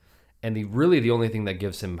vacation. And the only thing that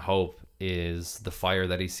gives him hope is the fire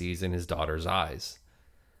that he sees in his daughter's eyes.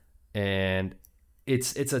 And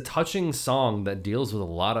it's a touching song that deals with a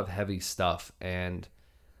lot of heavy stuff. And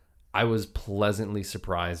I was pleasantly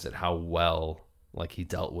surprised at how well like he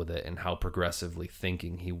dealt with it and how progressively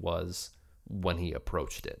thinking he was when he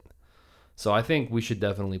approached it. So I think we should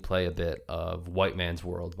definitely play a bit of White Man's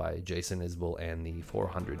World by Jason Isbell and the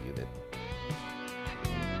 400 Unit.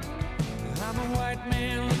 I'm a white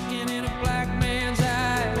man looking in a black man's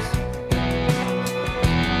eyes,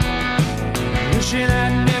 wishing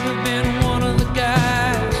I'd never been one of the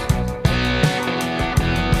guys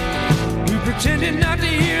who pretended not to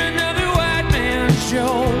hear another white man's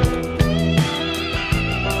joke.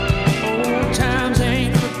 Old times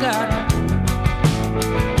ain't forgotten.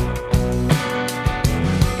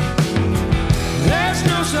 There's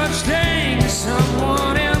no such thing as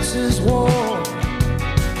someone else's war.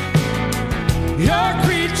 Your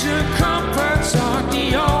creature comforts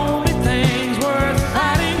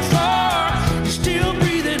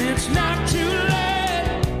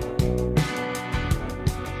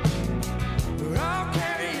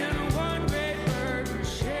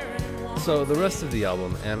So the rest of the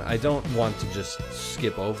album, and I don't want to just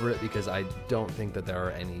skip over it because I don't think that there are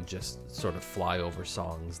any just sort of flyover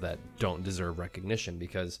songs that don't deserve recognition,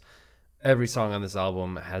 because every song on this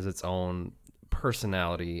album has its own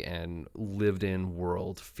personality and lived-in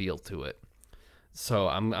world feel to it. So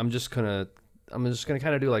I'm just gonna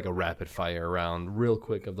kind of do like a rapid fire round real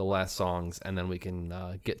quick of the last songs, and then we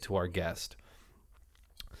can get to our guest.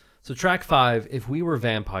 So track 5, If We Were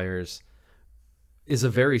Vampires, is a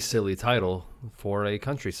very silly title for a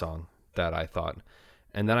country song, that I thought.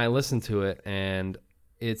 And then I listened to it, and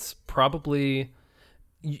it's probably,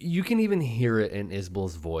 you can even hear it in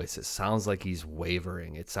Isbell's voice. It sounds like he's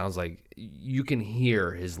wavering. It sounds like you can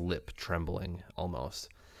hear his lip trembling almost.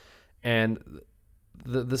 And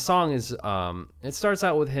the song is, it starts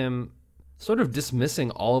out with him sort of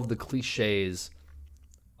dismissing all of the cliches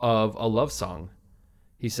of a love song.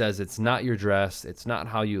 He says, it's not your dress, it's not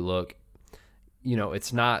how you look, you know,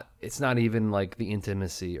 it's not even like the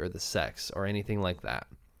intimacy or the sex or anything like that.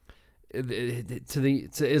 To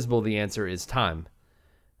Isbell, the answer is time.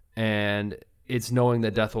 And it's knowing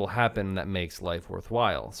that death will happen that makes life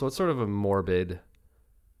worthwhile. So it's sort of a morbid,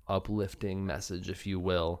 uplifting message, if you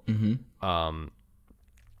will. Mm-hmm.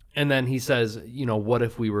 And then he says, you know, what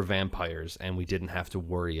if we were vampires and we didn't have to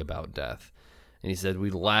worry about death? And he said,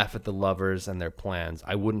 we'd laugh at the lovers and their plans.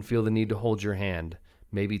 I wouldn't feel the need to hold your hand.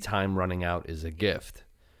 Maybe time running out is a gift.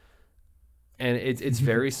 And it's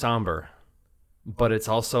very somber, but it's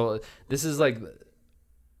also, this is like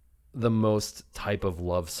the most type of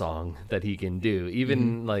love song that he can do,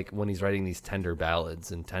 even like when he's writing these tender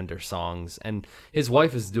ballads and tender songs. And his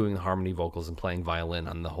wife is doing harmony vocals and playing violin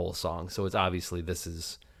on the whole song. So it's obviously, this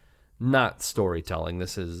is not storytelling.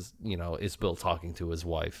 This is, you know, Isbell talking to his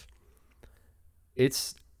wife.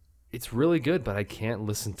 It's really good, but I can't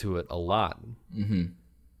listen to it a lot. Mm-hmm.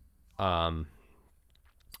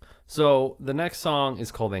 So the next song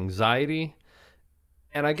is called Anxiety.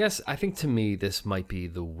 And I think to me, this might be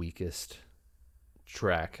the weakest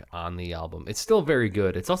track on the album. It's still very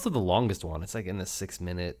good. It's also the longest one. It's like in the 6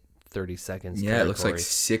 minute, 30 seconds. Yeah, territory. It looks like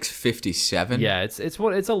 6:57. Yeah, it's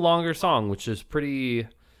a longer song, which is pretty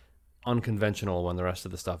unconventional when the rest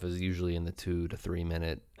of the stuff is usually in the 2 to 3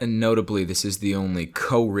 minute. And notably, this is the only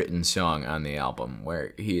co-written song on the album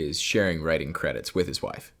where he is sharing writing credits with his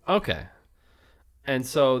wife. Okay. And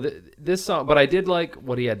so this song, but I did like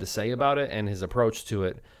what he had to say about it and his approach to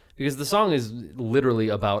it, because the song is literally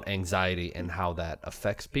about anxiety and how that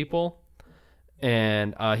affects people.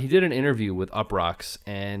 And he did an interview with Uproxx,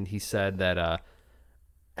 and he said that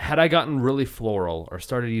had I gotten really floral or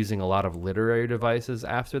started using a lot of literary devices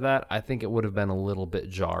after that, I think it would have been a little bit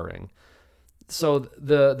jarring. So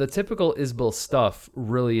the typical Isbell stuff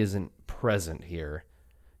really isn't present here.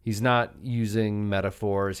 He's not using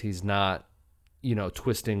metaphors. He's not, you know,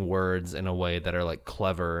 twisting words in a way that are like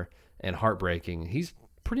clever and heartbreaking. He's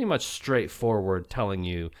pretty much straightforward, telling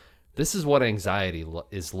you this is what anxiety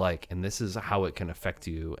is like, and this is how it can affect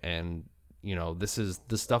you, and, you know, this is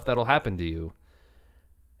the stuff that'll happen to you.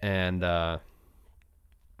 And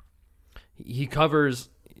he covers,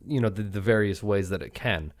 you know, the various ways that it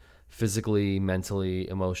can, physically, mentally,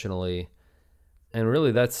 emotionally. And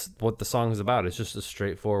really, that's what the song is about. It's just a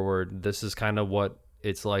straightforward, this is kind of what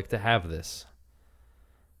it's like to have this.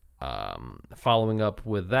 Following up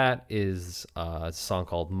with that is a song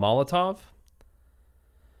called Molotov.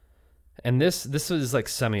 And this is like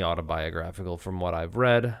semi-autobiographical from what I've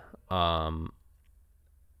read.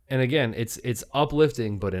 And again, it's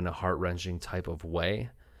uplifting, but in a heart-wrenching type of way.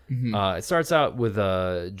 Mm-hmm. It starts out with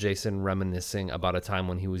Jason reminiscing about a time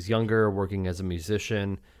when he was younger, working as a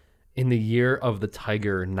musician in the year of the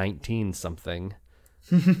Tiger 19-something.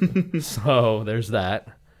 So there's that.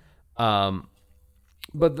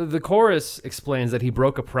 But the chorus explains that he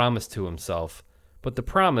broke a promise to himself, but the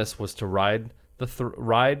promise was to ride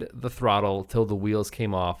the throttle till the wheels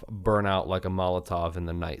came off, burn out like a Molotov in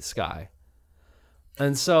the night sky.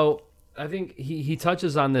 And so I think he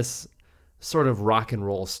touches on this sort of rock and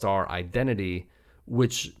roll star identity,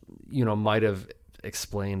 which, you know, might have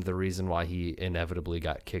explained the reason why he inevitably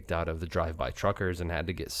got kicked out of the Drive-By Truckers and had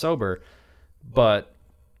to get sober. But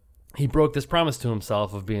he broke this promise to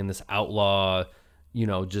himself of being this outlaw, you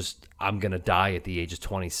know, just I'm going to die at the age of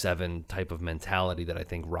 27 type of mentality that I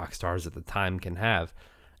think rock stars at the time can have.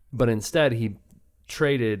 But instead, he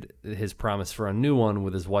traded his promise for a new one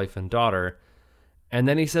with his wife and daughter. And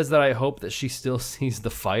then he says that I hope that she still sees the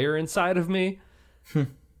fire inside of me.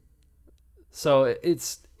 So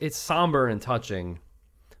it's somber and touching,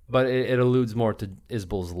 but it alludes more to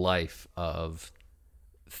Isbell's life of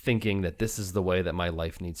thinking that this is the way that my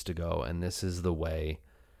life needs to go, and this is the way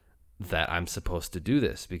that I'm supposed to do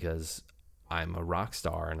this, because I'm a rock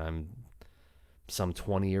star and I'm some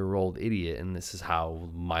 20-year-old idiot and this is how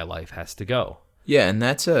my life has to go. Yeah, and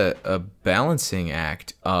that's a balancing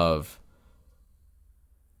act of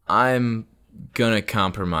I'm going to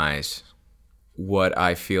compromise what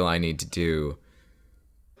I feel I need to do,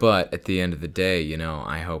 but at the end of the day, you know,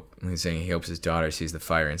 he's saying he hopes his daughter sees the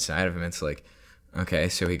fire inside of him. It's like, okay,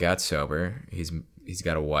 so he got sober, he's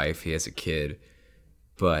got a wife, he has a kid,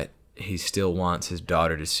 but he still wants his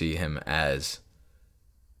daughter to see him as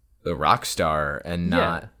a rock star and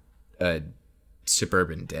not a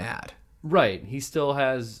suburban dad. Right. He still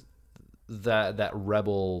has that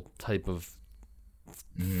rebel type of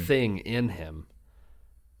thing in him.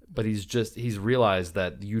 But he's realized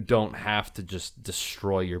that you don't have to just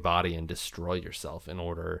destroy your body and destroy yourself in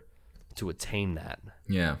order to attain that.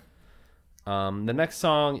 Yeah. The next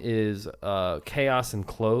song is Chaos and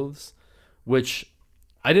Clothes, which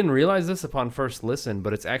I didn't realize this upon first listen,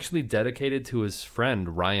 but it's actually dedicated to his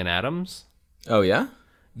friend Ryan Adams. Oh, yeah?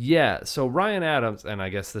 Yeah, so Ryan Adams, and I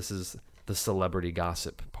guess this is the celebrity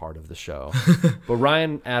gossip part of the show, but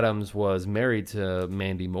Ryan Adams was married to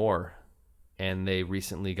Mandy Moore, and they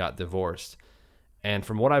recently got divorced. And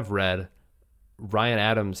from what I've read, Ryan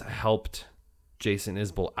Adams helped Jason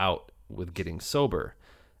Isbell out with getting sober.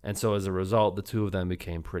 And so as a result, the two of them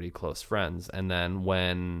became pretty close friends. And then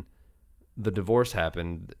when the divorce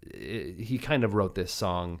happened, he kind of wrote this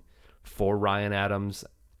song for Ryan Adams.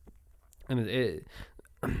 And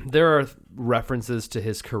there are references to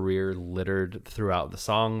his career littered throughout the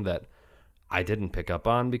song that I didn't pick up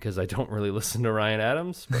on because I don't really listen to Ryan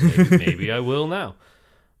Adams, but maybe I will now.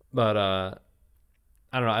 But I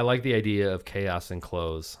don't know. I like the idea of Chaos and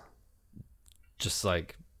Clothes, just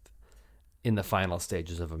like in the final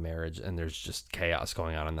stages of a marriage, and there's just chaos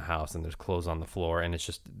going on in the house, and there's clothes on the floor, and it's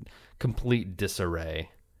just complete disarray.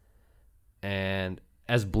 And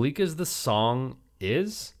as bleak as the song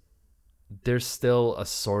is, there's still a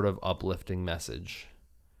sort of uplifting message.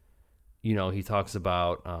 You know, he talks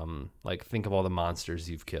about, like, think of all the monsters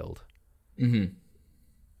you've killed. Mm-hmm.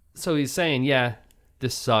 So he's saying, yeah,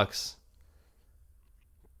 this sucks,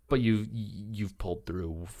 but you've pulled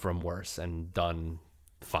through from worse and done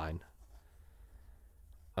fine.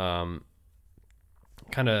 Kind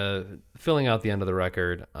of filling out the end of the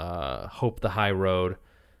record, Hope the High Road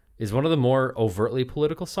is one of the more overtly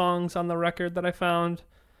political songs on the record that I found.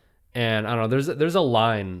 And I don't know, there's a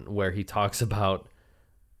line where he talks about,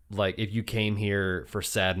 like, if you came here for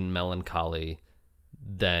sad and melancholy,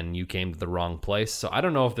 then you came to the wrong place. So I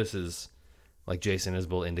don't know if this is like Jason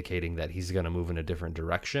Isbell indicating that he's going to move in a different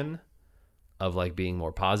direction of like being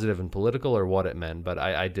more positive and political, or what it meant. But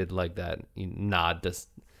I did like that nod to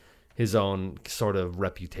his own sort of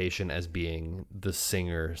reputation as being the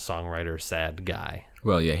singer, songwriter, sad guy.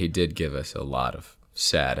 Well, yeah, he did give us a lot of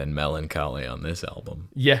sad and melancholy on this album.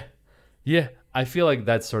 Yeah. Yeah. I feel like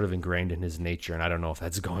that's sort of ingrained in his nature, and I don't know if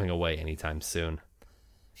that's going away anytime soon.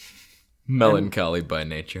 Melancholy by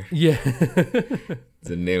nature. Yeah. It's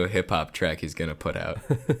a new hip-hop track he's going to put out.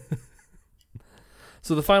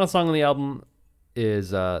 So the final song on the album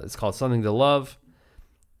is it's called Something to Love,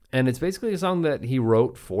 and it's basically a song that he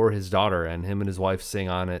wrote for his daughter, and him and his wife sing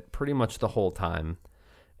on it pretty much the whole time.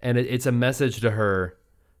 And it's a message to her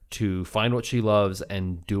to find what she loves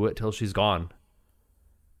and do it till she's gone.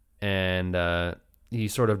 And he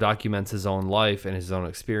sort of documents his own life and his own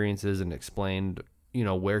experiences and explained, you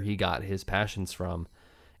know, where he got his passions from.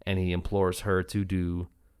 And he implores her to do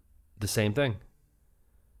the same thing.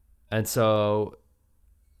 And so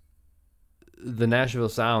the Nashville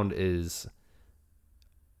Sound is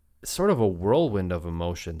sort of a whirlwind of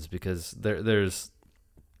emotions, because there's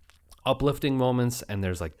uplifting moments and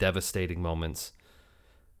there's like devastating moments.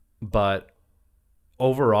 But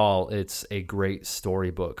overall, it's a great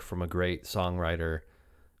storybook from a great songwriter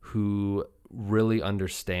who really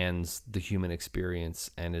understands the human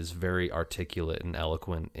experience and is very articulate and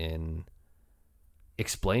eloquent in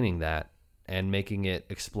explaining that and making it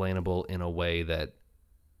explainable in a way that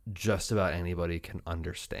just about anybody can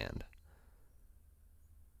understand.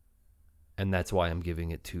 And that's why I'm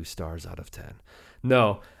giving it 2 stars out of 10.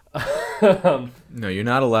 No. No, you're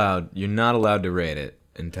not allowed to rate it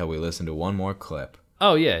until we listen to one more clip.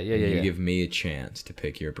 Oh, yeah. You give me a chance to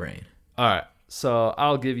pick your brain. All right. So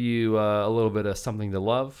I'll give you a little bit of Something to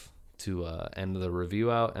Love to end the review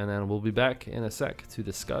out, and then we'll be back in a sec to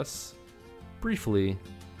discuss briefly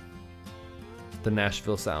the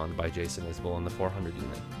Nashville Sound by Jason Isbell and the 400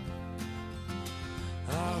 Unit.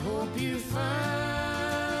 I hope you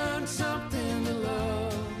find something to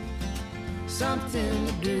love, something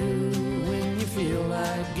to do when you feel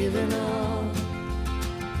like giving up,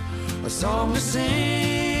 a song to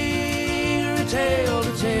sing tale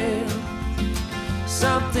to tell,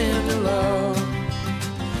 something to love.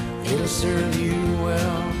 It'll serve you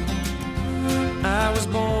well. I was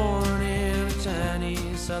born in a tiny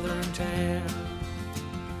southern town.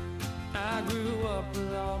 I grew up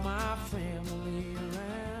with all my family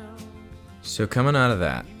around. So coming out of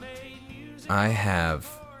that,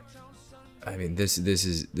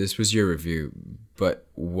 this was your review, but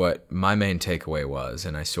what my main takeaway was,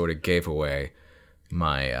 and I sort of gave away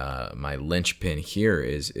my linchpin here,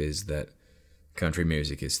 is that country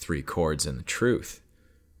music is 3 chords and the truth.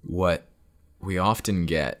 What we often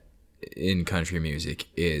get in country music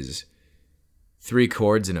is 3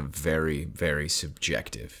 chords and a very, very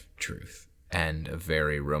subjective truth and a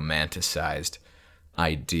very romanticized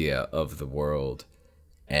idea of the world.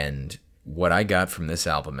 And what I got from this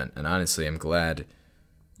album, and honestly, I'm glad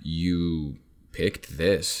you picked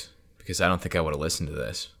this, because I don't think I would have listened to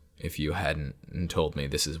this if you hadn't told me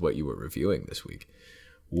this is what you were reviewing this week,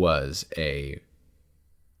 was a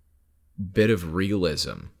bit of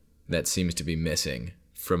realism that seems to be missing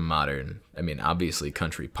from modern, obviously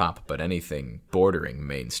country pop, but anything bordering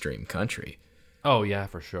mainstream country. Oh, yeah,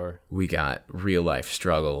 for sure. We got real life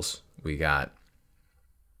struggles. We got,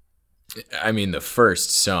 the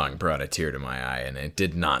first song brought a tear to my eye, and it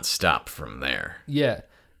did not stop from there. Yeah.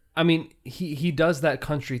 He does that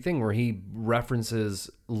country thing where he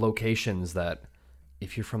references locations that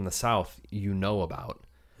if you're from the South, you know about.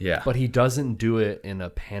 Yeah. But he doesn't do it in a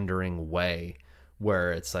pandering way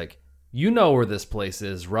where it's like, you know where this place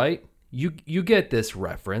is, right? You get this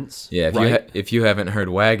reference. Yeah, if you haven't heard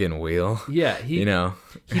Wagon Wheel. Yeah, he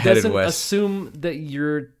doesn't assume that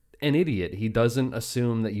you're an idiot. He doesn't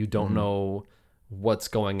assume that you don't know what's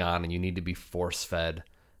going on and you need to be force-fed,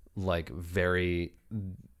 like, very,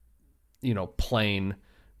 plain.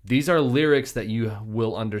 These are lyrics that you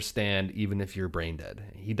will understand even if you're brain dead.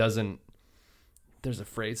 He doesn't. There's a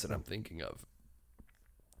phrase that I'm thinking of.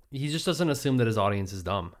 He just doesn't assume that his audience is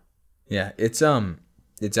dumb. Yeah, it's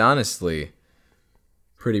honestly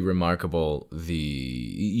pretty remarkable.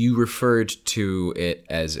 You referred to it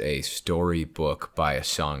as a storybook by a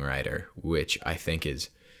songwriter, which I think is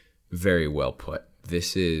very well put.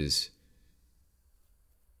 This is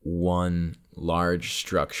one large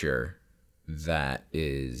structure that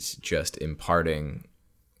is just imparting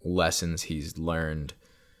lessons he's learned,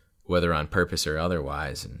 whether on purpose or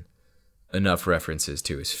otherwise, and enough references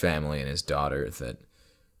to his family and his daughter that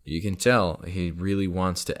you can tell he really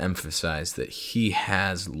wants to emphasize that he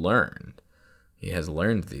has learned. He has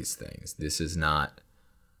learned these things. This is not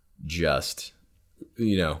just,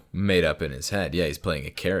 made up in his head. Yeah, he's playing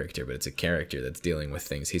a character, but it's a character that's dealing with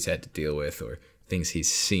things he's had to deal with or things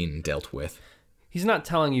he's seen dealt with. He's not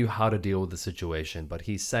telling you how to deal with the situation, but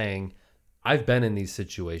he's saying, I've been in these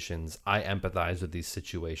situations. I empathize with these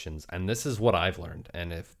situations, and this is what I've learned.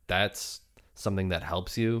 And if that's something that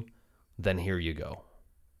helps you, then here you go.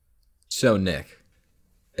 So, Nick,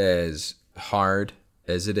 as hard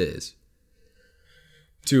as it is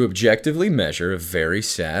to objectively measure a very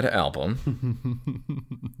sad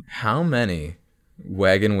album, how many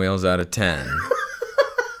wagon wheels out of 10?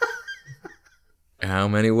 How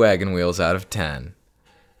many wagon wheels out of 10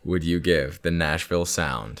 would you give the Nashville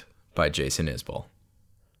Sound by Jason Isbell?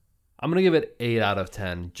 I'm going to give it 8 out of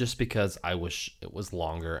 10 just because I wish it was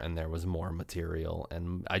longer and there was more material,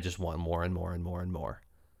 and I just want more and more and more and more.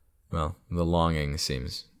 Well, the longing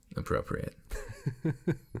seems appropriate. All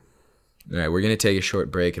right, we're going to take a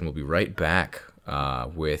short break, and we'll be right back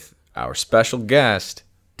with our special guest,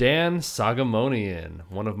 Dan Soghomonian,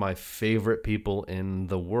 one of my favorite people in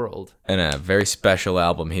the world. And a very special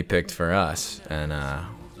album he picked for us, and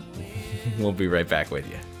we'll be right back with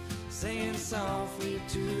you. Saying softly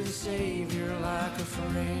to the Savior like a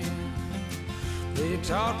friend. They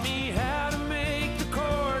taught me how to make the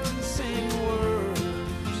chords and sing words.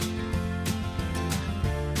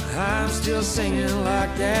 I'm still singing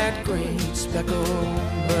like that great speckled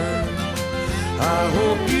bird. I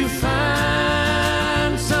hope you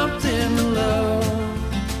find something to love,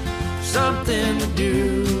 something to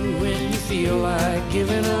do when you feel like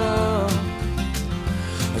giving up.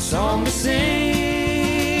 A song to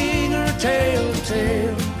sing or a tale to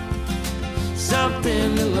tell,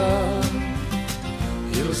 something to love,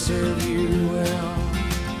 it'll serve you well.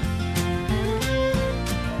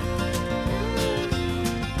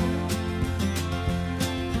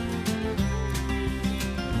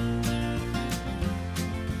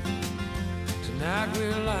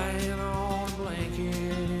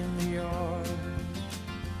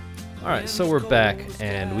 All right, so we're back,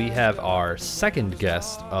 and we have our second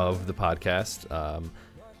guest of the podcast.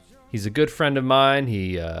 He's a good friend of mine.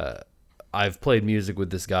 He I've played music with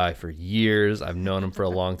this guy for years. I've known him for a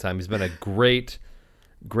long time. He's been a great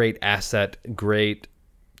asset, great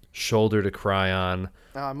shoulder to cry on.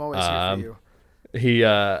 I'm always here for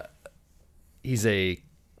you. He's a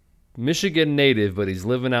Michigan native, but he's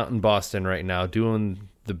living out in Boston right now doing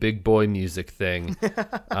the big boy music thing.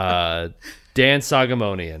 Dan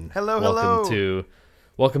Soghomonian. Hello.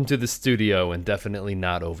 Welcome to the studio, and definitely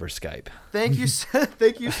not over Skype. Thank you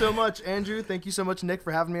so much, Andrew. Thank you so much, Nick,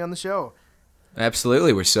 for having me on the show.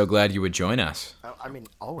 Absolutely. We're so glad you would join us. I mean,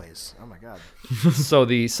 always. Oh, my God. So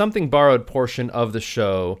the Something Borrowed portion of the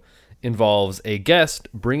show involves a guest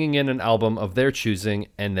bringing in an album of their choosing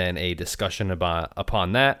and then a discussion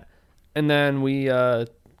upon that. And then we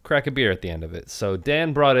crack a beer at the end of it. So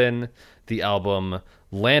Dan brought in the album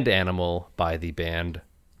Land Animal by the band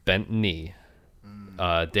Bent Knee.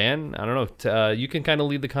 Dan, I don't know. You can kind of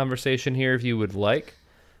lead the conversation here if you would like.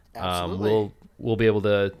 Absolutely. We'll be able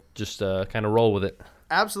to just kind of roll with it.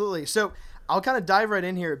 Absolutely. So I'll kind of dive right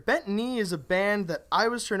in here. Bent Knee is a band that I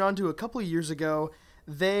was turned on to a couple of years ago.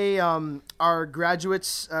 They are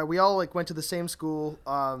graduates. We all went to the same school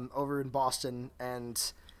over in Boston, and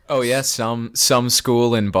oh yeah, some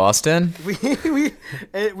school in Boston.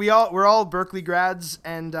 we're all Berkeley grads,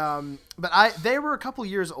 and but they were a couple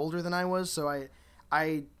years older than I was, so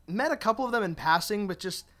I met a couple of them in passing, but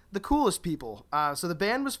just the coolest people. So the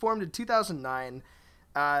band was formed in 2009.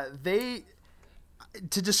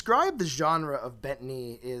 To describe the genre of Bent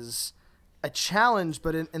Knee is a challenge,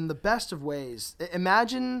 but in the best of ways.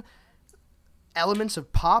 Imagine elements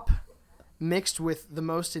of pop mixed with the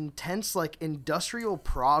most intense industrial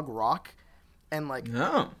prog rock and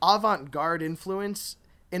avant-garde influence.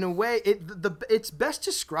 In a way, it's best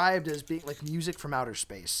described as being like music from outer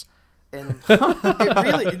space. And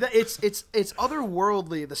it's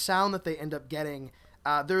otherworldly, the sound that they end up getting.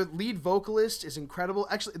 Their lead vocalist is incredible.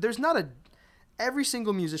 Actually, every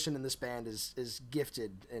single musician in this band is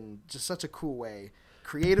gifted in just such a cool way.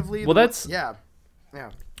 Creatively. Well, yeah.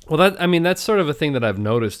 Well, that's sort of a thing that I've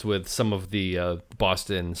noticed with some of the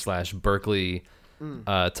Boston/Berkeley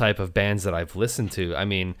type of bands that I've listened to. I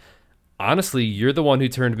mean, honestly, you're the one who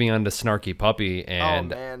turned me on to Snarky Puppy,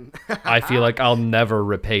 and oh, man. I feel like I'll never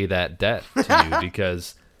repay that debt to you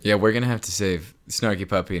because... Yeah, we're going to have to save Snarky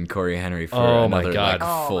Puppy and Corey Henry for another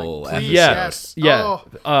full episode. Yes. Yeah. Oh.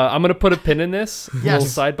 I'm going to put a pin in this little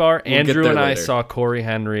sidebar. We'll Andrew and I later. saw Corey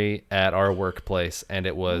Henry at our workplace, and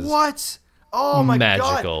it was... What? Oh my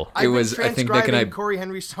magical. God. I've been I think Nick and I... Corey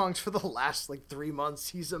Henry songs for the last 3 months.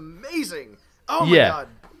 He's amazing. Oh my God.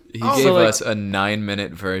 He gave us a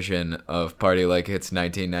 9-minute version of Party Like It's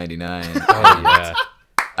 1999. Oh yeah.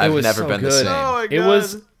 I've never been the same. Oh my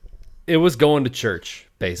God. It was going to church,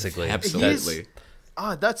 basically. Absolutely.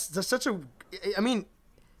 That's such a... I mean,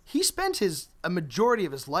 he spent a majority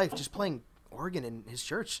of his life just playing organ in his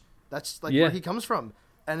church. That's where he comes from.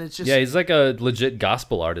 And it's just... Yeah, he's like a legit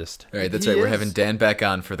gospel artist. All right, that's right. We're having Dan back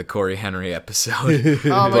on for the Corey Henry episode.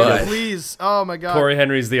 Oh my God, please. Oh my God. Corey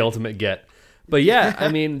Henry's the ultimate get. But yeah, I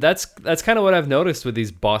mean, that's kind of what I've noticed with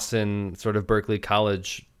these Boston sort of Berkeley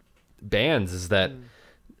College bands is that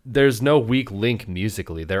there's no weak link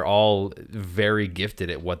musically. They're all very gifted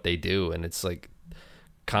at what they do, and it's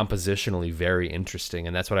compositionally very interesting,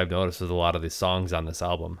 and that's what I've noticed with a lot of the songs on this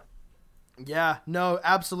album. Yeah, no,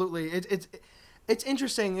 absolutely. It's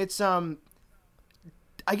interesting. It's I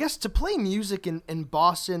guess to play music in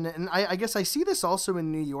Boston, and I guess I see this also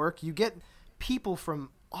in New York, you get people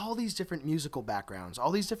from all these different musical backgrounds, all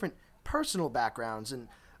these different personal backgrounds, and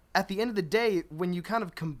at the end of the day, when you kind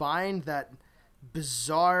of combine that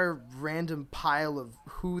bizarre random pile of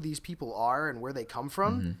who these people are and where they come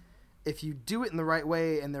from, if you do it in the right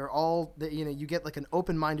way and they're all, you get an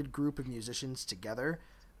open-minded group of musicians together,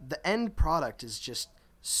 the end product is just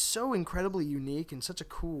so incredibly unique in such a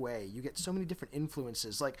cool way. You get so many different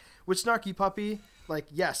influences. Like with Snarky Puppy,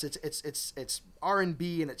 yes, it's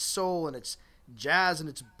R&B and it's soul and it's jazz and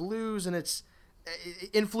it's blues and it's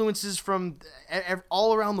influences from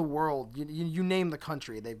all around the world. You name the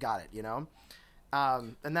country, they've got it,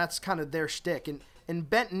 and that's kind of their shtick. And in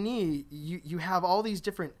Bent Knee, you have all these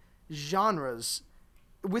different genres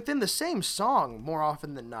within the same song more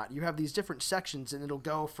often than not. You have these different sections, and it'll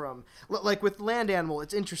go from with Land Animal.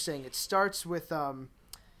 It's interesting. It starts with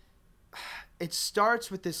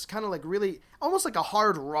this kind of really almost like a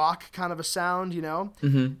hard rock kind of a sound,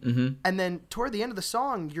 and then toward the end of the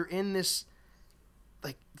song, you're in this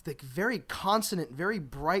very consonant, very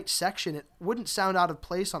bright section. It wouldn't sound out of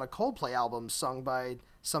place on a Coldplay album sung by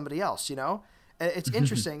somebody else, It's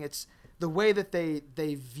interesting. It's the way that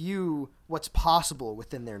they view what's possible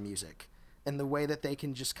within their music. and the way that they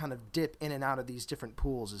can just kind of dip in and out of these different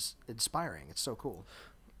pools is inspiring. It's so cool.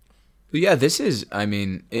 Yeah, this is, I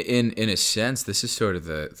mean, in a sense, this is sort of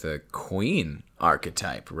the Queen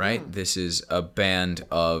archetype, right? This is a band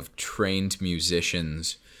of trained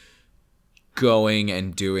musicians going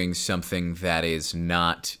and doing something that is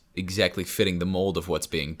not exactly fitting the mold of what's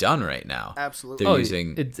being done right now. Absolutely. They're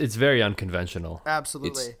using it's very unconventional.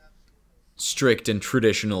 Absolutely. strict and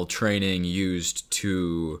traditional training used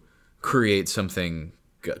to create something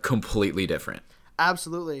completely different.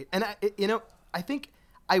 Absolutely. And, I think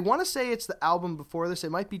I want to say it's the album before this. It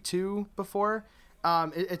might be two before.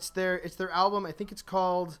 It's their album. I think it's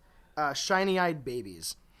called Shiny Eyed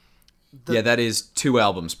Babies. Yeah, that is 2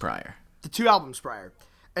 albums prior. The 2 albums prior.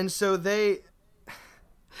 And so the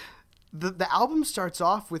album starts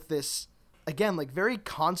off with this, again, like very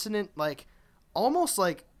consonant, like almost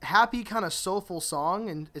like happy kind of soulful song,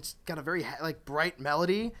 and it's got a very like bright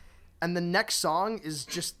melody. And the next song is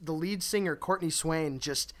just the lead singer, Courtney Swain,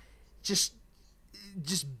 just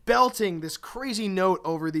belting this crazy note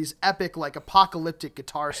over these epic, like apocalyptic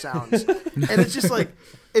guitar sounds. And it's just like,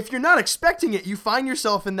 if you're not expecting it, you find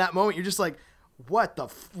yourself in that moment. You're just like, what the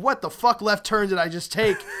fuck left turn did I just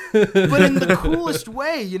take? But in the coolest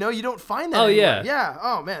way, you don't find that. Oh, anymore. yeah. Yeah.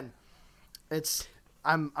 Oh man.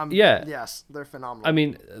 Yeah. Yes, they're phenomenal. I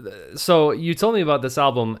mean, so you told me about this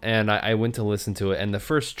album, and I went to listen to it, and the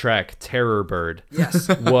first track, Terror Bird, yes,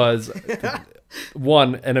 was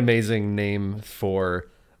an amazing name for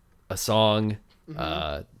a song,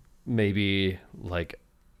 maybe like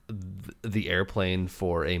the airplane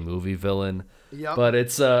for a movie villain. Yep. But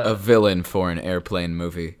it's A villain for an airplane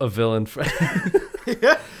movie. a villain for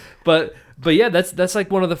But yeah, that's like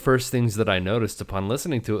one of the first things that I noticed upon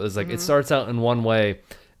listening to it. Is like it starts out in one way,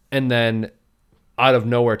 and then out of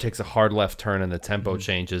nowhere takes a hard left turn, and the tempo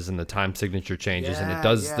changes, and the time signature changes, and it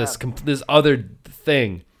does this other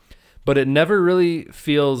thing, but it never really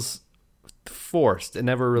feels forced. It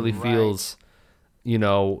never really feels,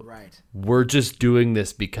 right. we're just doing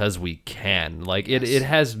this because we can. Like it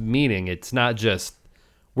has meaning. It's not just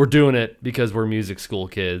we're doing it because we're music school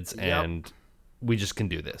kids and we just can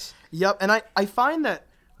do this. Yep, and I find that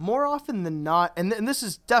more often than not, and this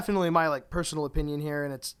is definitely my like personal opinion here,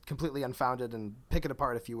 and it's completely unfounded, and pick it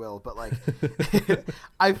apart if you will, but like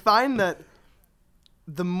I find that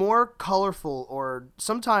the more colorful, or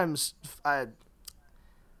sometimes I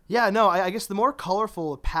guess the more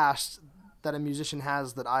colorful a past that a musician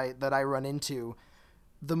has that I run into,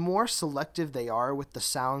 the more selective they are with the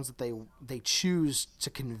sounds that they choose to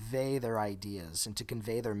convey their ideas and to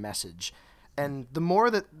convey their message. And the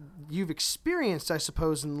more that you've experienced, I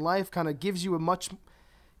suppose, in life kind of gives you a much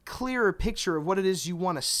clearer picture of what it is you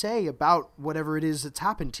want to say about whatever it is that's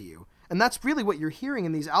happened to you. And that's really what you're hearing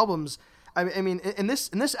in these albums. I mean, in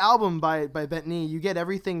this album by Bentley, you get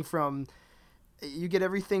everything from like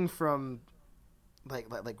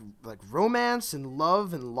romance and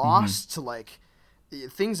love and loss to like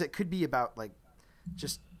things that could be about like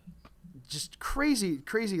just crazy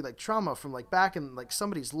like trauma from like back in like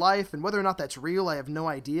somebody's life, and whether or not that's real, I have no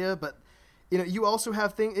idea. But you also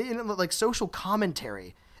have things like social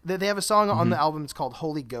commentary. They have a song on the album. It's called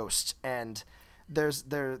Holy Ghost, and there's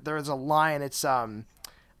a line. It's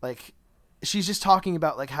like she's just talking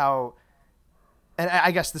about like how, and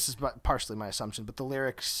I guess this is partially my assumption, but the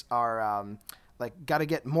lyrics are like gotta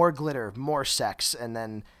get more glitter, more sex, and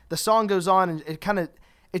then the song goes on, and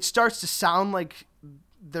it starts to sound like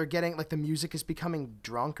they're getting like the music is becoming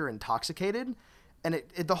drunk or intoxicated, and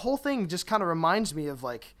the whole thing just kind of reminds me of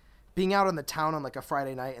like being out on the town on like a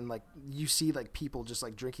Friday night, and like you see like people just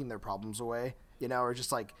like drinking their problems away, or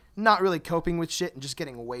just like not really coping with shit and just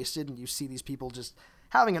getting wasted, and you see these people just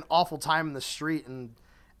having an awful time in the street, and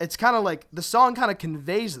it's kind of like the song kind of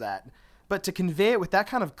conveys that, but to convey it with that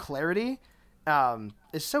kind of clarity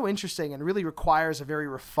is so interesting and really requires a very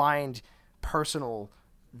refined personal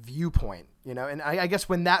viewpoint, and I guess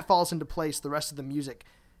when that falls into place, the rest of the music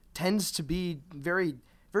tends to be very,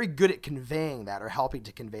 very good at conveying that or helping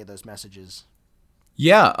to convey those messages.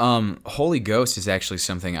 Yeah, Holy Ghost is actually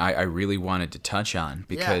something I really wanted to touch on,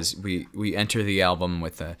 because we enter the album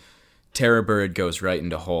with a Terror Bird goes right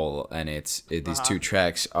into Hole, and these 2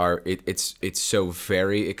 tracks are it's so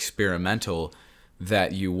very experimental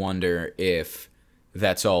that you wonder if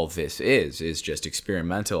that's all this is just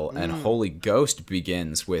experimental. And Holy Ghost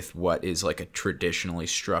begins with what is like a traditionally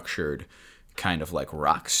structured kind of like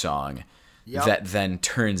rock song that then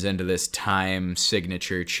turns into this time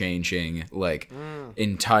signature changing, like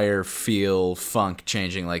entire feel funk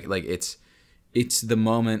changing, like it's the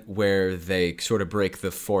moment where they sort of break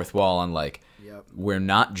the fourth wall on like we're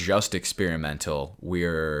not just experimental,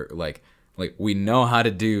 we're like like we know how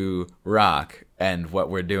to do rock, and what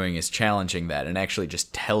we're doing is challenging that, and actually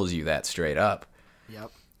just tells you that straight up.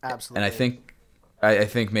 Yep, absolutely. And I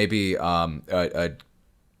think maybe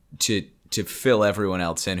to fill everyone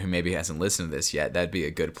else in who maybe hasn't listened to this yet, that'd be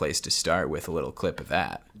a good place to start with a little clip of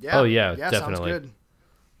that. Yeah. Oh, yeah, Sounds definitely. good.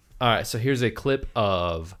 All right, so here's a clip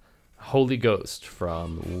of Holy Ghost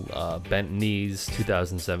from Bent Knee's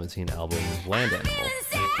 2017 album Land Animal.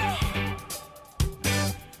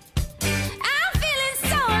 I'm feeling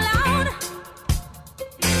so alone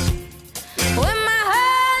with my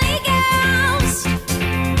Holy Ghost.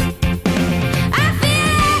 I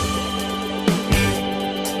feel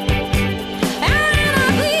out in my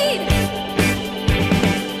bleed.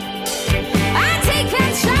 I take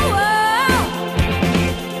control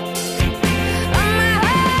of my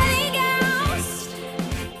Holy Ghost.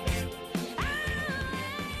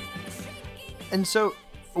 And so,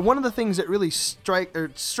 one of the things that really struck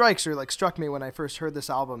me when I first heard this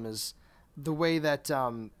album is the way that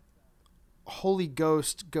Holy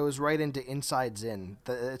Ghost goes right into Insides In.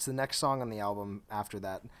 It's the next song on the album after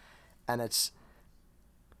that, and it's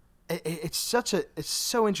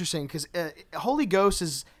so interesting because Holy Ghost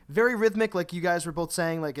is very rhythmic, like you guys were both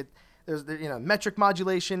saying. Like there's metric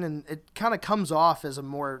modulation, and it kind of comes off as a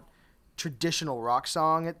more traditional rock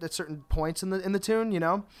song at certain points in the tune,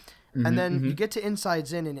 And then you get to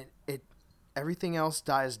Insides In, and it everything else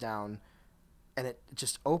dies down, and it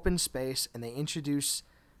just opens space, and they introduce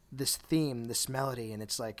this theme, this melody, and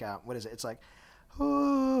it's like what is it? It's like,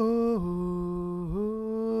 ooh,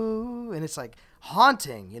 and it's like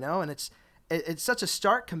haunting, and it's such a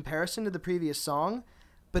stark comparison to the previous song,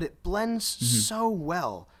 but it blends so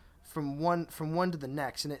well from one to the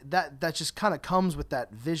next, and that just kind of comes with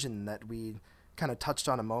that vision that we kind of touched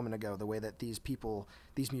on a moment ago, the way that these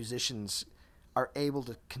musicians are able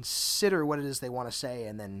to consider what it is they want to say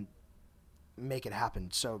and then make it happen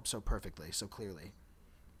so perfectly, so clearly.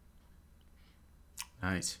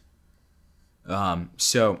 Nice.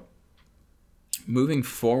 So moving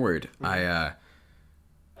forward, I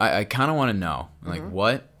kind of want to know, like,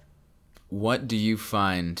 what do you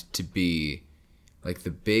find to be like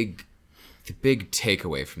the big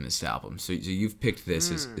takeaway from this album? So you've picked this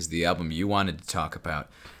as the album you wanted to talk about,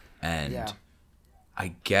 and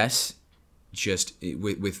I guess just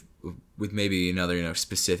with maybe another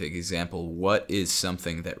specific example, what is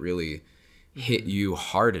something that really hit you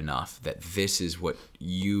hard enough that this is what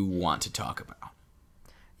you want to talk about?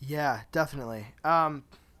 Yeah, definitely. I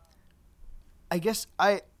guess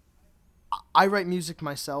I write music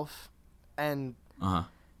myself, and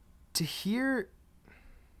to hear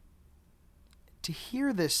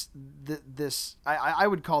this I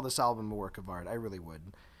would call this album a work of art. I really would.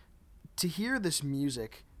 To hear this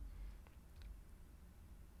music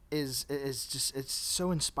is just, it's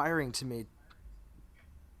so inspiring to me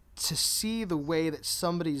to see the way that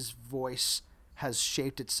somebody's voice has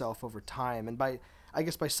shaped itself over time. And by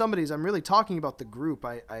somebody's, I'm really talking about the group.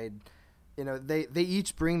 They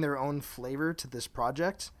each bring their own flavor to this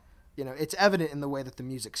project. It's evident in the way that the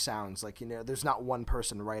music sounds. Like, there's not one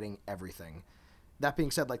person writing everything. That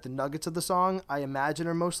being said, like, the nuggets of the song, I imagine,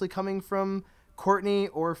 are mostly coming from Courtney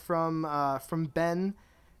or from Ben.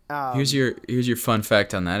 Here's your fun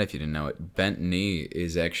fact on that, if you didn't know it. Bent Knee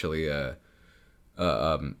is actually a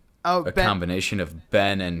combination of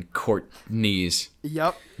Ben and Courtney's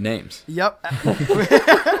names. Yep.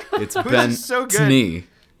 It's Ben so good. Knee.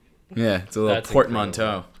 Yeah, it's a little That's portmanteau.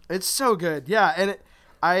 incredible. It's so good. Yeah, and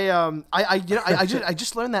I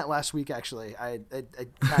just learned that last week, actually. It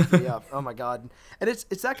cracked me up. Oh my god. And it's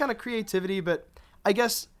that kind of creativity, but I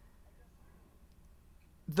guess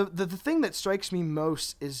the thing that strikes me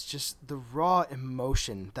most is just the raw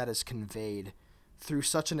emotion that is conveyed through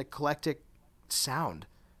such an eclectic sound.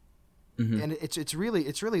 And it's really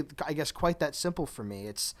I guess quite that simple for me.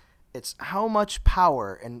 It's how much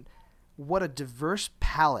power and what a diverse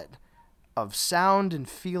palette of sound and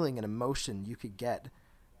feeling and emotion you could get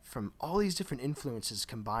from all these different influences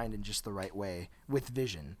combined in just the right way with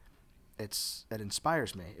vision. It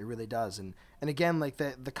inspires me. It really does. And again, like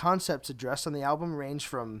the concepts addressed on the album range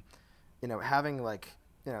from, having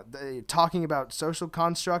talking about social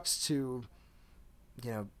constructs to,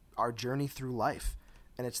 our journey through life.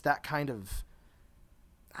 And it's that kind of,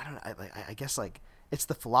 I guess like it's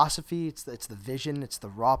the philosophy, it's the vision, it's the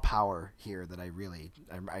raw power here that I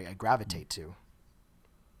gravitate to.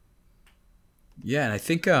 Yeah, and I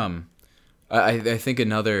think I think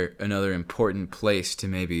another important place to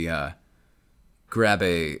maybe grab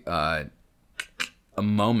a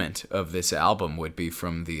moment of this album would be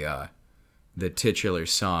from the titular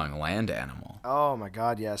song "Land Animal." Oh my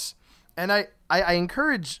God, yes. And I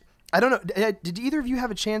encourage I don't know. Did either of you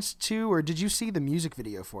have a chance to, or did you see the music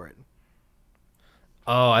video for it?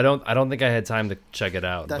 Oh, I don't think I had time to check it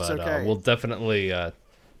out. That's but, okay. We'll definitely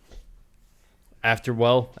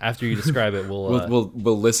after you describe it, We'll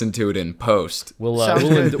listen to it in post. Sounds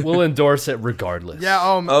good. we'll endorse it regardless. Yeah.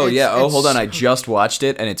 Oh it's- yeah. Oh, it's- hold on. I just watched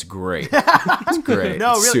it and it's great. It's great.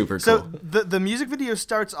 No, It's really. super So cool. the music video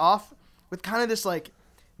starts off with kind of this like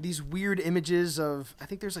these weird images of, I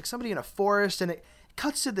think there's like somebody in a forest, and it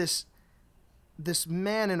cuts to this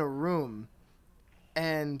man in a room,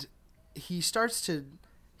 and he's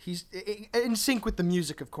in sync with the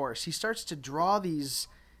music, of course. He starts to draw these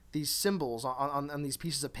symbols on these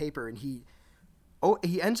pieces of paper, and he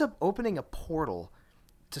ends up opening a portal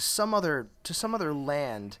to some other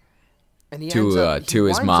land, and he ends up, To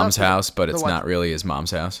his winds mom's up at house, but the it's what? not really his mom's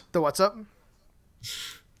house. The what's up?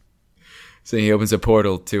 So he opens a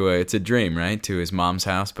portal to it's a dream, right? To his mom's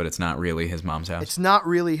house, but it's not really his mom's house. It's not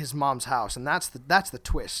really his mom's house, and that's the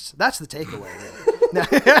twist. That's the takeaway.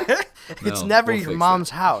 Really. It's No, never we'll your fix mom's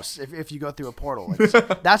house if you go through a portal.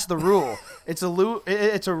 That's the rule. It's a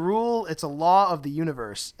rule. It's a law of the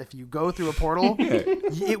universe. If you go through a portal,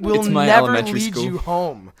 it will It's my never elementary lead school. you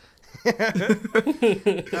home.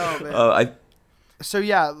 Oh man. So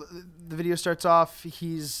yeah, the video starts off.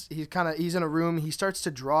 He's in a room. He starts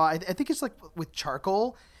to draw. I think it's like with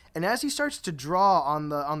charcoal, and as he starts to draw on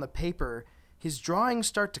the paper, his drawings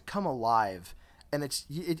start to come alive, and it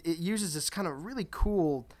uses this kind of really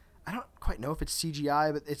cool. I don't quite know if it's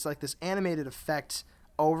CGI, but it's like this animated effect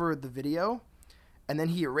over the video, and then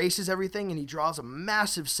he erases everything and he draws a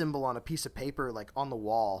massive symbol on a piece of paper, like on the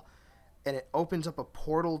wall, and it opens up a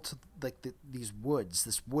portal to like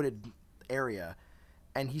this wooded area.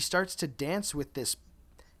 And he starts to dance with this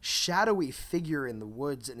shadowy figure in the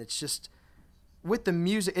woods, and it's just with the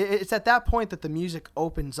music. It's at that point that the music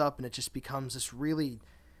opens up, and it just becomes this really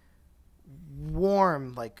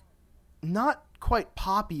warm, like not quite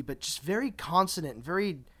poppy, but just very consonant,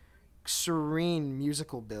 very serene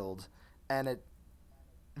musical build. And it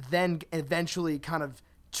then eventually kind of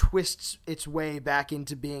twists its way back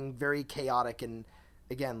into being very chaotic and,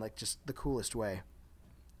 again, like just the coolest way.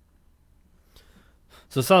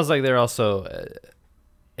 So it sounds like they're also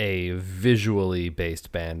a visually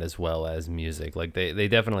based band as well as music. Like they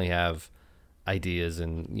definitely have ideas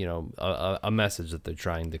and, you know, a message that they're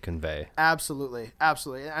trying to convey. Absolutely.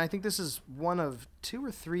 And I think this is one of 2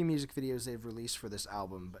 or 3 music videos they've released for this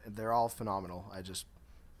album. But they're all phenomenal.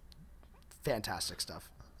 Fantastic stuff.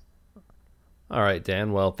 All right,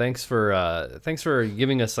 Dan. Well, thanks for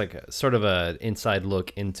giving us like sort of a inside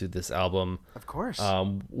look into this album. Of course.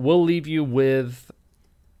 We'll leave you with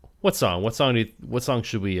what song? What song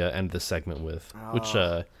should we end this segment with?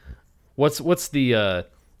 What's the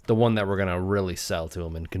one that we're gonna really sell to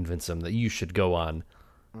them and convince them that you should go on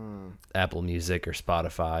Apple Music or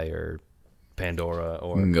Spotify or Pandora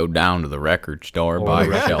or You can go down to the record store, buy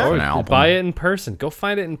yourself an album. buy it in person. Go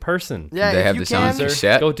find it in person. Yeah, They if have you this on can,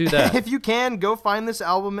 cassette. Go do that. if you can, go find this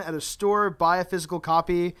album at a store, buy a physical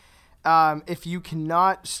copy. If you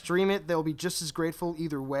cannot stream it, they'll be just as grateful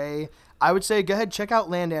either way. I would say go ahead, check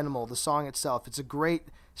out Land Animal, the song itself. It's a great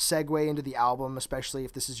segue into the album, especially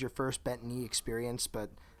if this is your first bent knee experience.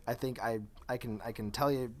 But I think I can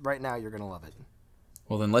tell you right now, you're gonna love it.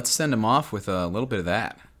 Well, then let's send them off with a little bit of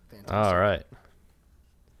that. All right.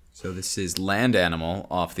 So this is Land Animal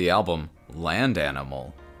off the album Land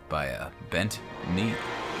Animal by Bent Knee.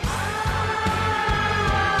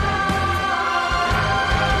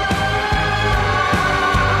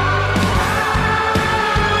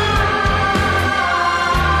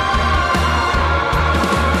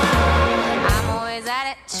 I'm always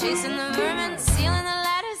at it, chasing the vermin, sealing the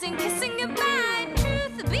ladders and kissing goodbye.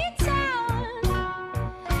 Truth be told,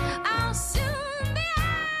 I'll soon be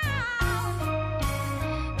out.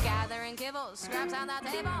 Gathering kibbles, scraps on the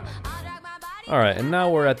table. I'll drag my body. All right, and now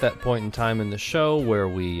we're at that point in time in the show where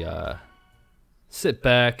we sit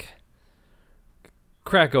back,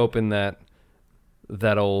 crack open that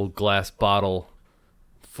old glass bottle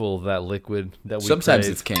full of that liquid that we Sometimes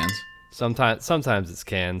crave. it's cans. Sometimes it's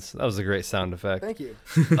cans. That was a great sound effect. Thank you.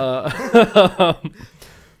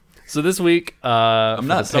 So this week, I'm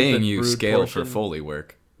not for the paying Something you Brewed scale portion, for Foley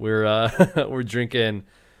work. we're drinking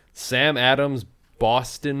Sam Adams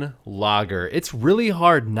Boston Lager. It's really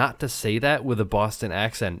hard not to say that with a Boston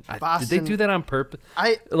accent. Did they Boston- do that on purpose?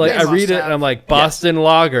 I read it and I'm like Boston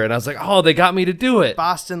Lager, and I was like, oh, they got me to do it.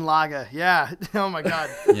 Boston Lager. Yeah. Oh my God.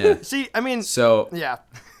 Yeah. See, I mean, So yeah,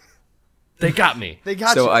 They got me. they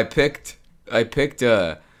got so you. I picked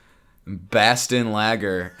Baston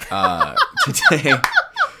Lager today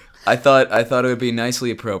I thought it would be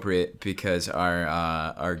nicely appropriate because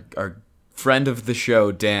our friend of the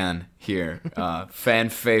show, Dan here, fan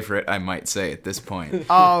favorite, I might say at this point.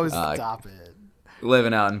 Oh, stop it.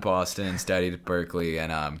 Living out in Boston, studied at Berkeley,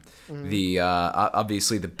 and the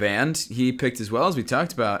obviously the band he picked as well, as we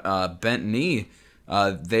talked about, Bent Knee.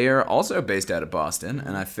 They are also based out of Boston,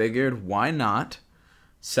 and I figured why not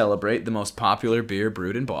celebrate the most popular beer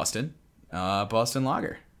brewed in Boston, Boston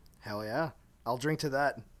Lager. Hell yeah. I'll drink to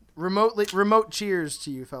that. Remote cheers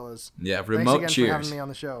to you fellas. Yeah, remote Thanks again cheers. for having me on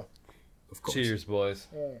the show. Of course. Cheers, boys.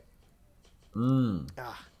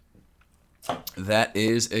 That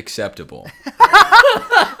is acceptable.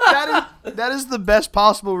 That is the best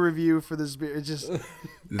possible review for this beer. It's just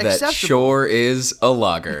That acceptable. sure is a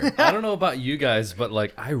lager. I don't know about you guys, but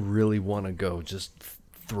like I really want to go just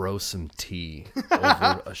throw some tea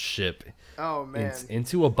over a ship. Oh man.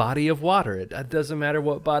 Into a body of water. It doesn't matter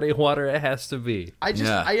what body of water it has to be.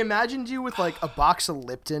 I imagined you with like a box of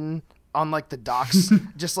Lipton on like the docks,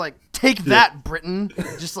 just like take that, Britain.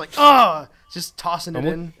 Just like just tossing it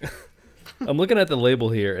in. I'm looking at the label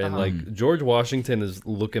here, and like George Washington is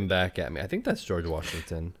looking back at me. I think that's George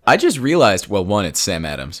Washington. I just realized, well, one, it's Sam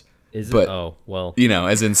Adams. Is it? But, Oh, well. You know,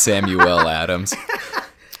 as in Samuel Adams.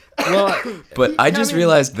 Well, But I just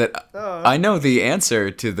realized that I know the answer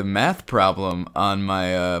to the math problem on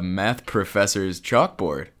my math professor's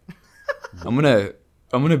chalkboard. I'm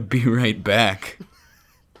gonna be right back.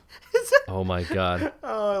 oh my God.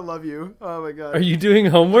 Oh, I love you. Oh my god. Are you doing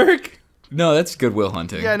homework? No, that's Goodwill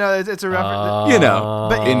Hunting. Yeah, no, it's a reference. You know,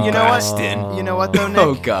 But in you know what? Boston. You know what though, Nick?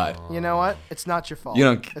 Oh God. You know what? It's not your fault. You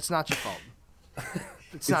don't- It's not your fault.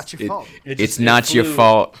 It's not your fault. It's not your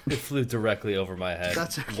fault. It flew directly over my head.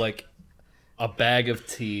 That's okay. Like a bag of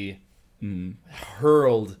tea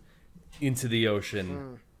hurled into the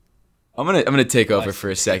ocean. I'm gonna take over for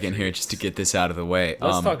a second here just to get this out of the way.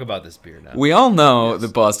 Let's talk about this beer now. We all know the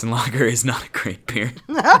Boston Lager is not a great beer.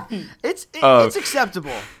 It's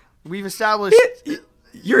acceptable. We've established.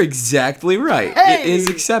 You're exactly right. Hey! It is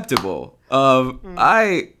acceptable. I'm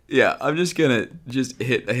just gonna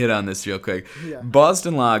hit on this real quick. Yeah.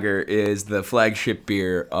 Boston Lager is the flagship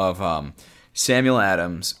beer of Samuel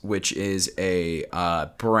Adams, which is a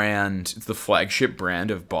brand, the flagship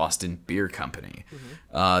brand of Boston Beer Company.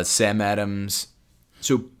 Sam Adams.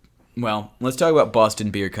 So, well, let's talk about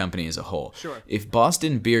Boston Beer Company as a whole. Sure. If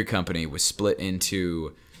Boston Beer Company was split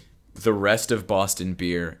into the rest of Boston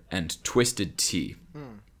Beer and Twisted Tea,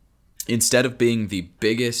 instead of being the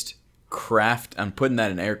biggest craft, I'm putting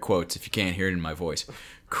that in air quotes if you can't hear it in my voice,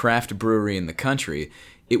 craft brewery in the country,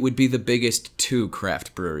 it would be the biggest two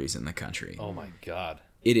craft breweries in the country. Oh my God.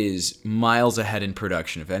 It is miles ahead in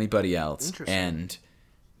production of anybody else, Interesting. and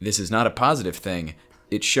this is not a positive thing.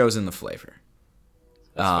 It shows in the flavor.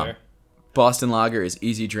 That's fair. Boston Lager is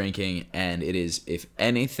easy drinking, and it is, if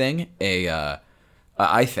anything,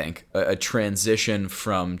 I think, a transition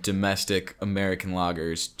from domestic American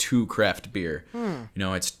lagers to craft beer. You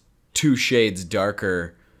know, it's 2 shades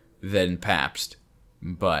darker than Pabst,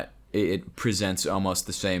 but it presents almost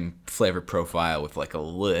the same flavor profile with like a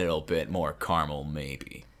little bit more caramel,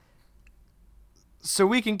 maybe. So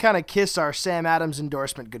we can kind of kiss our Sam Adams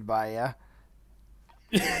endorsement goodbye, yeah?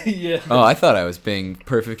 Yeah. Oh, I thought I was being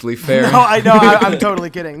perfectly fair. No, I know. I'm totally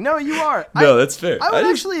kidding. No, you are. No, that's fair. I would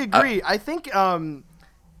just- actually agree. I think,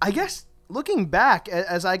 I guess looking back,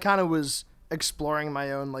 as I kind of was exploring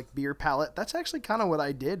my own like beer palette, that's actually kind of what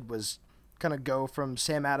I did, was kind of go from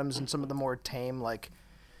Sam Adams and some of the more tame, like,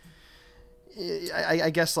 I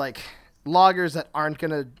guess like lagers that aren't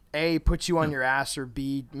gonna A, put you on your ass, or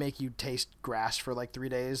B, make you taste grass for like 3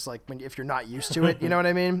 days, like if you're not used to it. You know what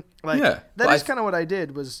I mean? Like, Yeah. that Well, is kind of what I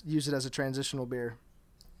did, was use it as a transitional beer.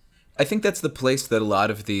 I think that's the place that a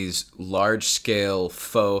lot of these large-scale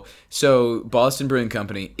faux. So Boston Brewing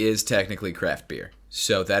Company is technically craft beer.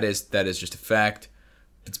 So that is just a fact.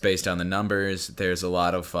 It's based on the numbers. There's a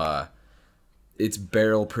lot of it's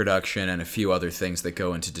barrel production and a few other things that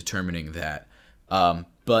go into determining that.